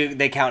 Because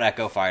they count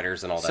Echo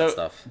Fighters and all that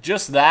stuff.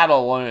 Just that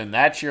alone,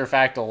 that sheer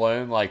fact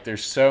alone, like,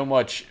 there's so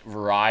much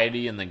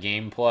variety in the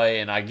gameplay,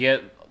 and I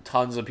get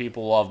tons of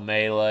people love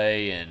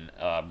Melee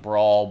and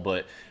Brawl,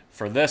 but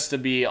for this to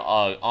be a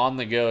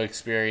on-the-go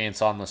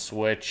experience on the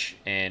Switch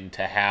and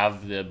to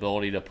have the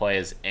ability to play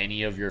as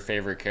any of your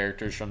favorite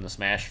characters from the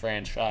Smash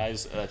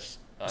franchise,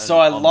 so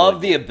I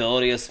love the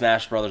ability of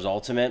Smash Brothers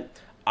Ultimate.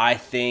 I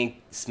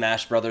think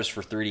Smash Brothers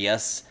for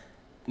 3DS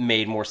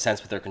made more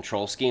sense with their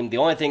control scheme. The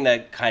only thing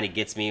that kind of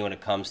gets me when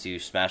it comes to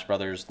Smash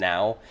Brothers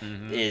now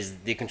is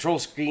the control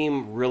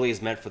scheme really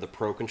is meant for the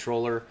Pro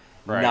Controller,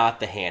 not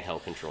the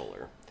handheld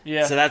controller.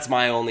 Yeah. So that's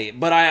my only...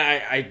 But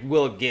I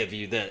will give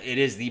you that it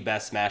is the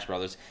best Smash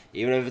Brothers,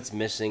 even if it's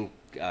missing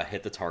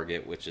Hit the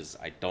Target, which is...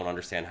 I don't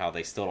understand how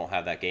they still don't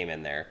have that game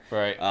in there.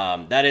 Right.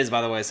 That is,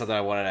 by the way, something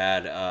I wanted to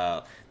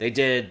add. They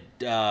did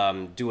do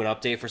an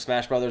update for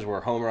Smash Brothers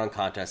where Home Run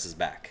Contest is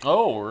back.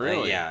 Oh,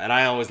 really? Yeah, and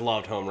I always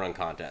loved Home Run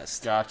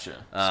Contest.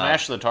 Gotcha.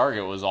 Smash the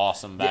Target was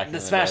awesome back in the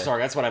Smash day.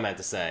 Target, that's what I meant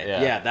to say.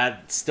 Yeah. Yeah,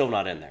 that's still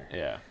not in there.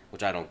 Yeah.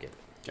 Which I don't get.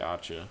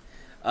 Gotcha.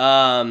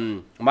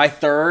 My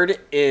third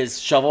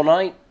is Shovel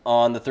Knight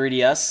on the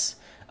 3DS.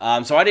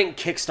 So I didn't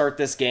kickstart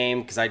this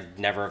game because I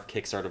never have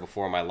kickstarted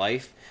before in my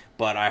life.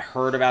 But I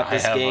heard about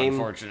this game.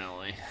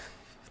 Unfortunately.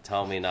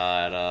 Tell me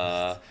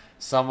not.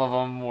 Some of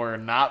them were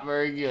not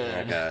very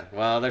good. Okay.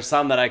 Well, there's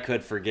some that I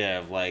could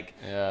forgive. Like,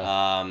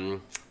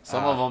 some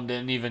of them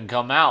didn't even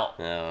come out.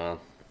 Yeah.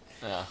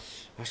 Yeah.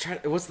 I was trying.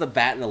 What's the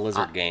Bat and the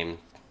Lizard game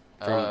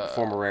from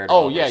former Rare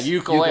Oh developers? yeah,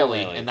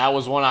 ukulele, and that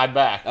was one I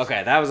backed.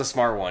 Okay, that was a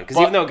smart one because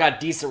even though it got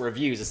decent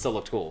reviews, it still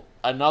looked cool.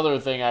 Another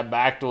thing I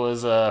backed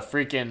was a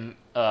freaking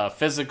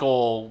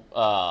physical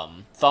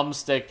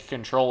thumbstick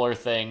controller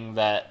thing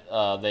that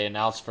they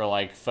announced for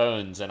like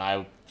phones, and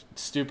I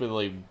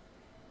stupidly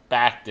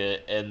backed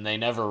it, and they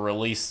never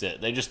released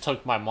it. They just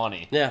took my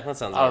money. Yeah, that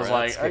sounds I was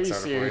right. like, are you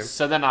serious?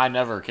 So then I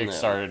never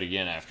kickstarted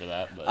again after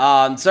that.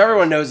 But. So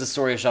everyone knows the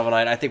story of Shovel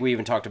Knight. I think we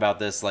even talked about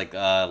this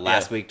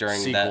last week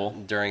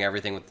during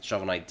everything with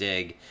Shovel Knight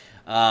Dig.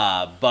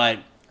 But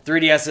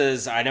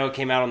 3DS's, I know it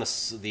came out on the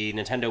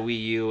Nintendo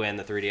Wii U and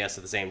the 3DS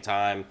at the same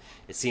time.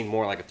 It seemed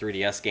more like a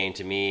 3DS game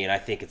to me, and I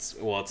think it's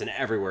an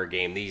everywhere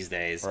game these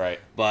days. Right.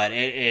 But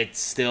it's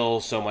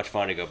still so much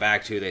fun to go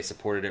back to. They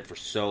supported it for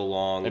so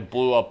long. It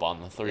blew up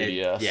on the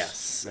 3DS.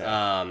 Yes.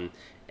 Yeah.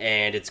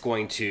 And it's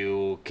going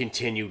to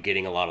continue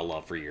getting a lot of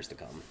love for years to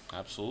come.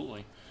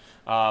 Absolutely.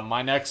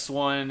 My next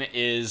one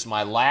is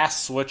my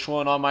last Switch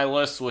one on my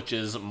list, which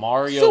is Super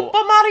Mario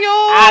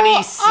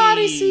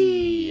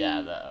Odyssey.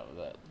 Yeah, that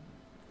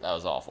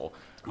was awful.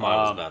 Mine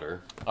was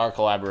better. Our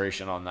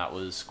collaboration on that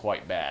was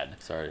quite bad.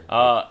 Sorry.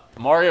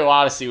 Mario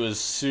Odyssey was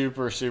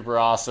super, super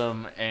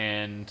awesome,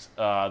 and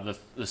the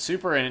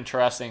super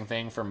interesting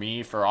thing for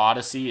me for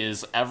Odyssey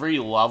is every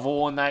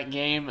level in that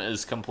game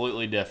is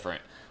completely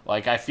different.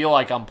 Like, I feel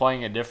like I'm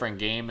playing a different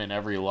game in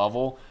every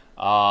level.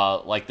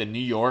 Like the New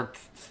York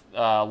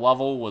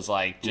level was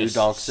like just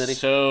New Donk City?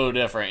 So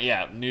different.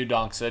 Yeah, New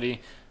Donk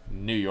City,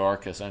 New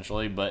York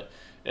essentially, but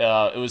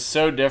it was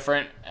so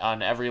different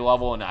on every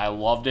level, and I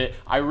loved it.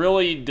 I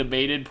really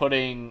debated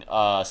putting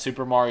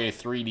Super Mario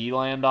 3D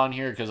Land on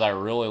here because I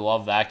really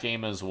love that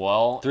game as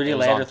well. 3D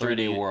Land or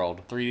 3D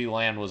World? 3D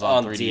Land was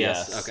on 3DS.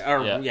 DS.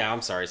 Okay. Yeah,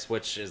 I'm sorry.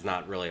 Switch is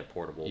not really a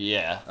portable.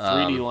 Yeah,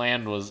 3D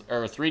Land was,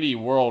 or 3D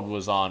World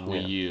was on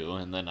Wii U,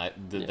 and then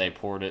they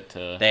ported it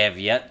to. They have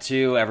yet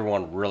to.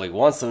 Everyone really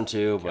wants them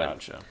to, but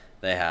Gotcha.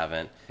 they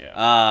haven't.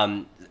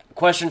 Yeah.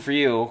 Question for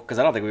you, because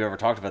I don't think we've ever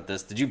talked about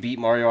this. Did you beat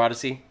Mario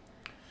Odyssey?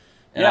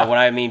 And Yeah. when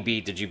I mean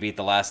beat, did you beat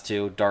the last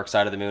two, Dark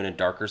Side of the Moon and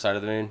Darker Side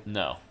of the Moon?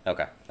 No.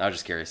 Okay, I was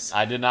just curious.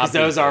 I did not. Because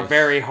those are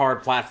very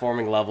hard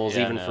platforming levels,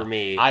 Yeah, even no. for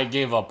me. I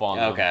gave up on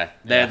them. Okay,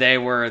 Yeah. they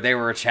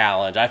were a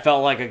challenge. I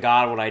felt like a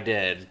god when I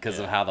did because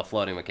of how the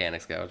floating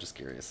mechanics go. I was just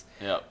curious.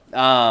 Yep.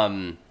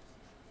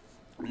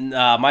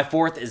 My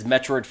fourth is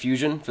Metroid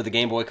Fusion for the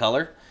Game Boy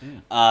Color.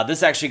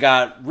 This actually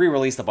got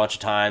re-released a bunch of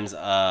times.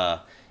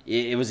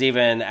 It was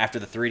even after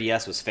the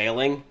 3DS was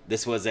failing.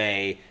 This was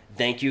a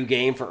thank you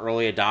game for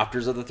early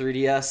adopters of the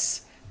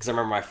 3DS. Because I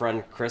remember my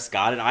friend Chris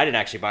got it. I didn't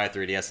actually buy a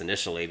 3DS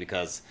initially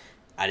because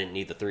I didn't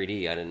need the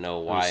 3D. I didn't know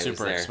why it was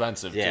super there.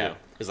 expensive, yeah. too.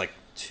 It was like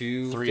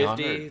 $250.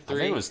 300. I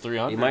think it was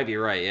 300. You might be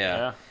right, yeah.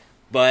 Yeah.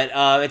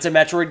 But it's a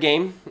Metroid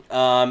game,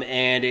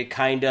 and it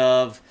kind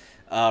of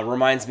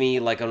reminds me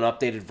like an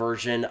updated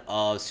version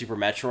of Super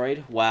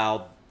Metroid.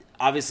 While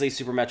obviously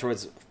Super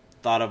Metroid's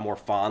thought of more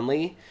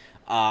fondly,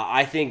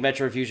 I think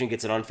Metroid Fusion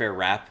gets an unfair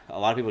rap. A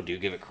lot of people do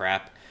give it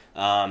crap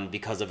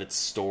because of its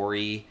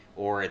story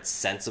or its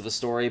sense of a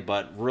story,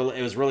 but really,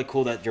 it was really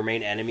cool that your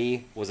main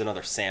enemy was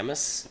another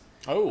Samus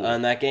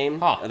in that game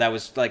that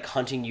was like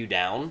hunting you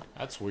down.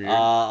 That's weird.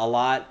 A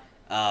lot.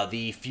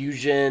 The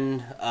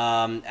fusion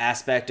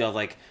aspect of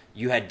like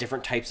you had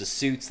different types of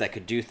suits that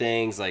could do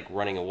things like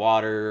running in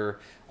water,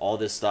 all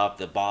this stuff.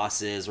 The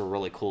bosses were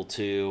really cool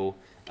too.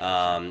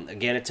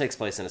 Again, it takes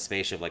place in a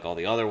spaceship like all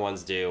the other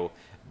ones do,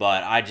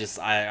 but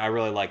I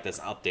really like this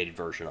updated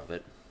version of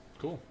it.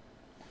 Cool.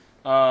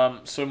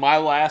 So my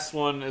last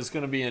one is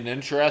going to be an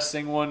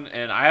interesting one,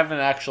 and I haven't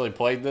actually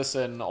played this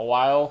in a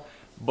while,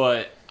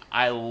 but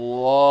I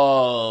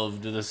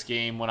loved this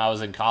game when I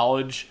was in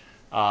college.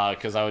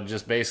 Because I would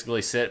just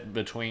basically sit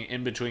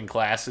in between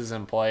classes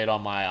and play it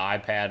on my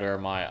iPad or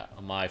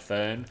my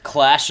phone.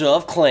 Clash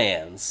of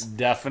Clans.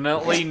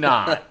 Definitely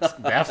not.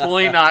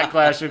 Definitely not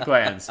Clash of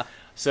Clans.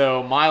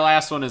 So my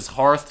last one is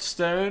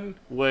Hearthstone,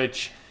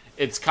 which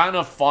it's kind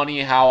of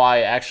funny how I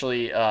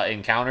actually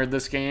encountered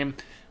this game.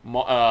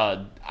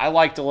 I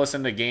like to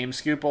listen to Game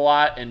Scoop a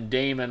lot, and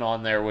Damon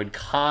on there would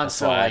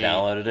constantly... That's why I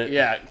downloaded it.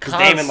 Yeah, because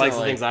Damon likes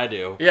the things I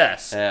do.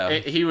 Yes. Yeah.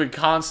 He would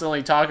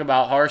constantly talk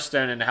about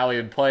Hearthstone and how he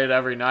would play it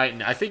every night,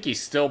 and I think he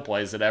still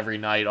plays it every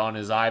night on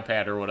his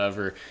iPad or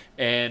whatever,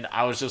 and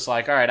I was just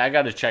like, all right, I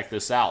got to check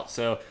this out.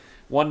 So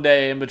one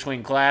day in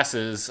between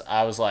classes,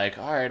 I was like,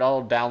 all right,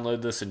 I'll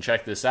download this and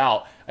check this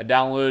out. I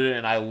downloaded it,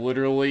 and I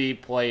literally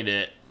played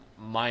it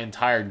my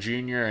entire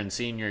junior and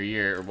senior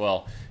year.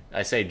 Well,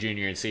 I say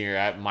junior and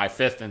senior, my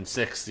 5th and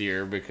 6th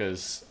year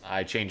because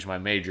I changed my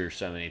major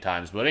so many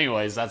times. But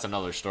anyways, that's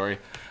another story.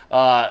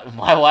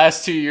 My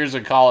last 2 years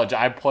of college,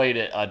 I played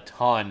it a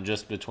ton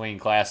just between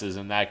classes,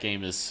 and that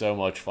game is so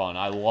much fun.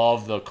 I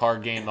love the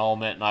card game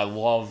element, and I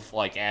love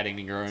like adding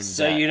your own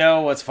So deck. you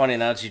know what's funny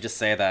now that you just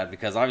say that,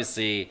 because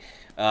obviously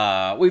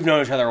we've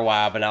known each other a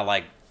while, but not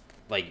like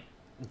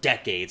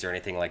decades or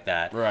anything like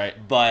that. Right.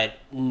 But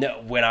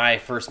no, when I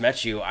first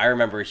met you, I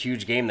remember a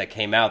huge game that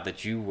came out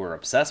that you were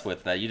obsessed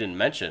with that you didn't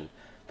mention,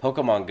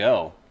 Pokemon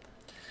Go.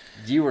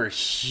 You were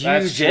That's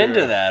huge true.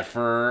 into that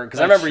because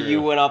I That's remember true.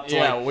 you went up to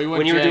Yeah, like we went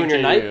when you to were doing your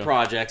NKU. night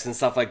projects and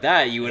stuff like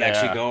that. You would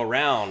actually go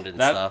around and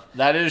stuff.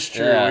 That is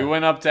true. Yeah. We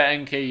went up to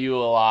NKU a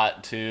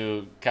lot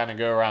to kind of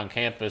go around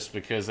campus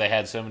because they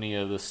had so many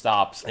of the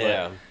stops. But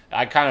Yeah.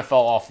 I kind of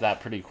fell off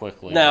that pretty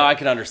quickly. No, I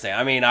can understand.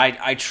 I mean,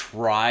 I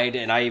tried,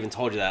 and I even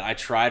told you that I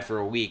tried for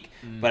a week,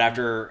 but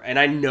and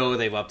I know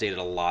they've updated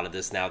a lot of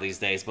this now these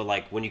days. But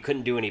like when you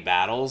couldn't do any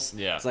battles,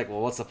 it's like,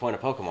 well, what's the point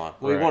of Pokemon?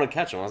 Well, you Right. want to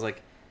catch them. I was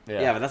like,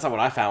 yeah, but that's not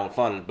what I found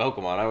fun in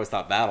Pokemon. I always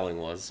thought battling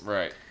was.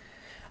 Right.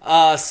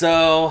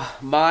 So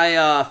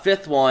my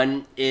fifth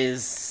one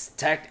is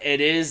it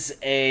is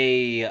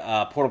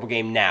a portable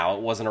game now.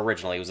 It wasn't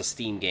originally. It was a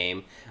Steam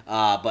game.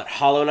 But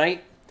Hollow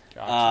Knight.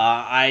 Gotcha.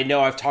 I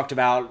know I've talked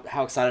about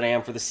how excited I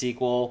am for the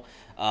sequel,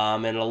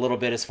 and a little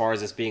bit as far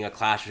as this being a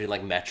clash between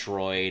like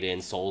Metroid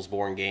and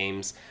Soulsborne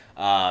games.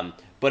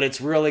 But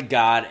it's really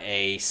got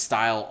a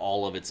style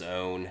all of its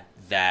own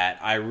that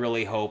I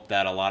really hope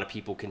that a lot of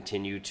people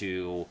continue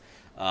to,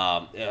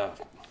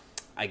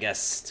 I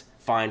guess,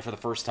 find for the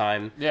first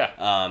time.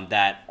 Yeah.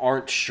 That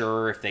aren't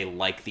sure if they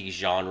like these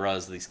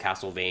genres, these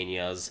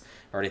Castlevanias,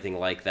 or anything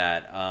like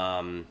that.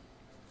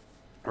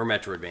 Or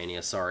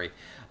Metroidvania, sorry.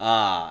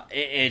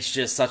 It's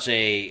just such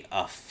a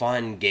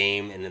fun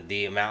game, and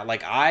the amount,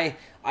 like,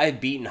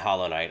 I've beaten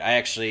Hollow Knight. I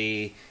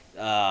actually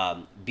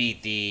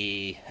beat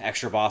the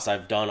extra boss.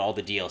 I've done all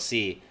the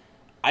DLC.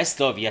 I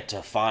still have yet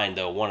to find,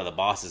 though, one of the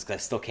bosses, because I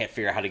still can't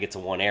figure out how to get to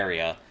one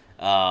area.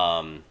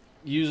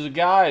 Use a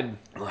guide.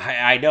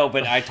 I know,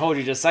 but I told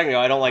you just a second ago,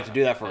 I don't like to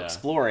do that for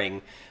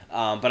exploring.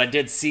 But I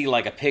did see,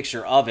 like, a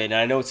picture of it, and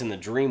I know it's in the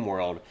dream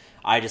world.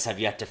 I just have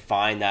yet to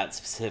find that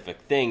specific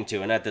thing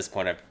to, and at this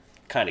point I've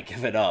kind of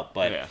given up.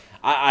 But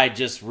I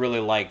just really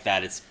like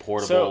that it's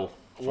portable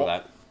for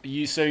that.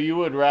 So you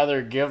would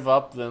rather give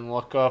up than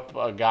look up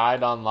a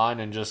guide online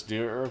and just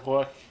do it real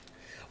quick?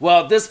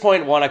 Well, at this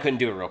point, I couldn't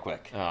do it real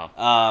quick.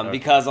 Okay.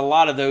 Because a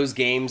lot of those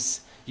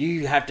games,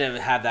 you have to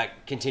have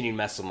that continued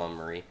muscle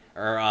memory.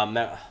 Or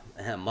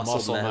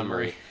muscle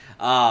memory.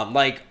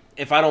 Like,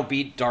 if I don't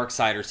beat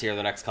Darksiders here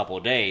the next couple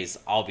of days,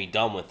 I'll be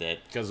done with it.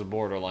 Because of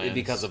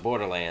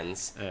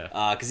Borderlands.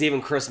 Because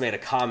even Chris made a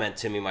comment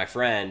to me, my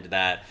friend,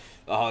 that,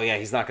 oh yeah,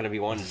 he's not going to be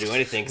wanting to do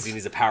anything because he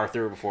needs to power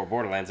through before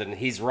Borderlands. And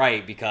he's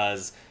right,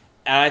 because,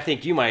 and I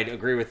think you might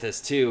agree with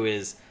this too,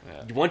 is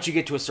once you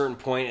get to a certain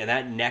point and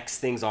that next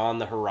thing's on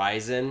the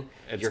horizon,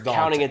 you're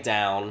counting it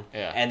down,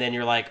 and then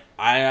you're like,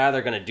 I'm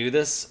either going to do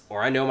this,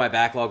 or I know my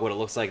backlog, what it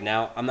looks like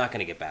now, I'm not going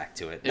to get back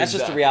to it. That's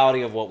just the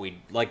reality of what we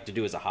like to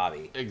do as a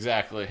hobby.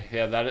 Exactly.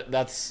 Yeah,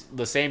 that's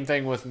the same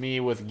thing with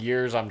me with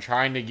Gears. I'm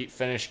trying to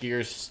finish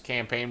Gears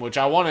campaign, which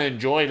I want to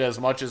enjoy it as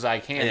much as I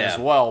can as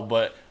well,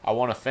 but I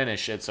want to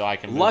finish it so I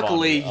can move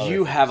Luckily, on to other you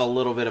things. have a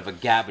little bit of a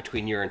gap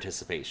between your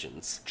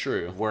anticipations.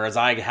 True. Whereas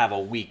I have a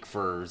week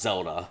for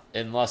Zelda.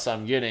 Unless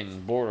I'm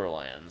getting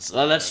Borderlands.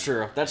 Well, that's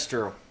true. That's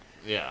true.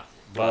 Yeah.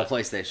 But on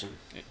PlayStation.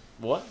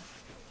 What?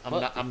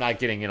 I'm not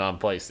getting it on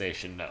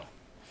PlayStation, no.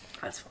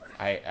 That's fine.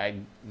 I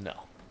no.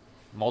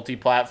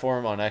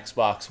 Multi-platform on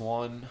Xbox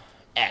One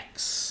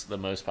X, the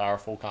most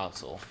powerful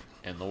console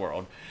in the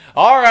world.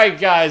 All right,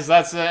 guys,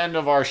 that's the end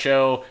of our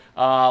show.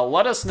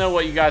 Let us know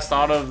what you guys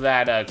thought of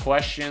that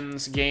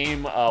questions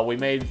game. We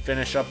may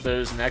finish up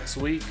those next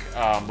week,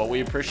 but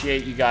we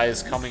appreciate you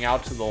guys coming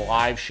out to the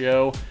live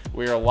show.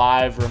 We are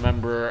live,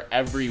 remember,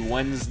 every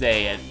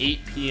Wednesday at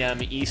 8 p.m.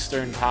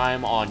 Eastern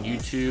Time on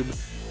YouTube.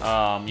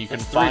 You can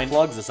That's find 3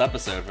 plugs this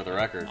episode, for the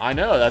record. I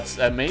know, that's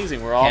amazing.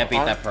 Can't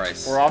beat that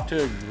price. We're off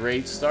to a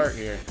great start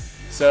here.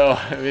 So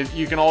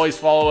you can always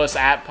follow us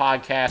at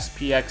Podcast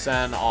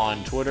PXN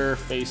on Twitter,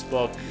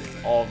 Facebook,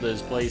 all of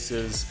those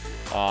places.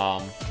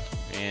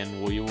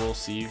 And we will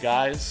see you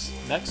guys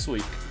next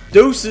week.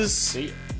 Deuces. See ya.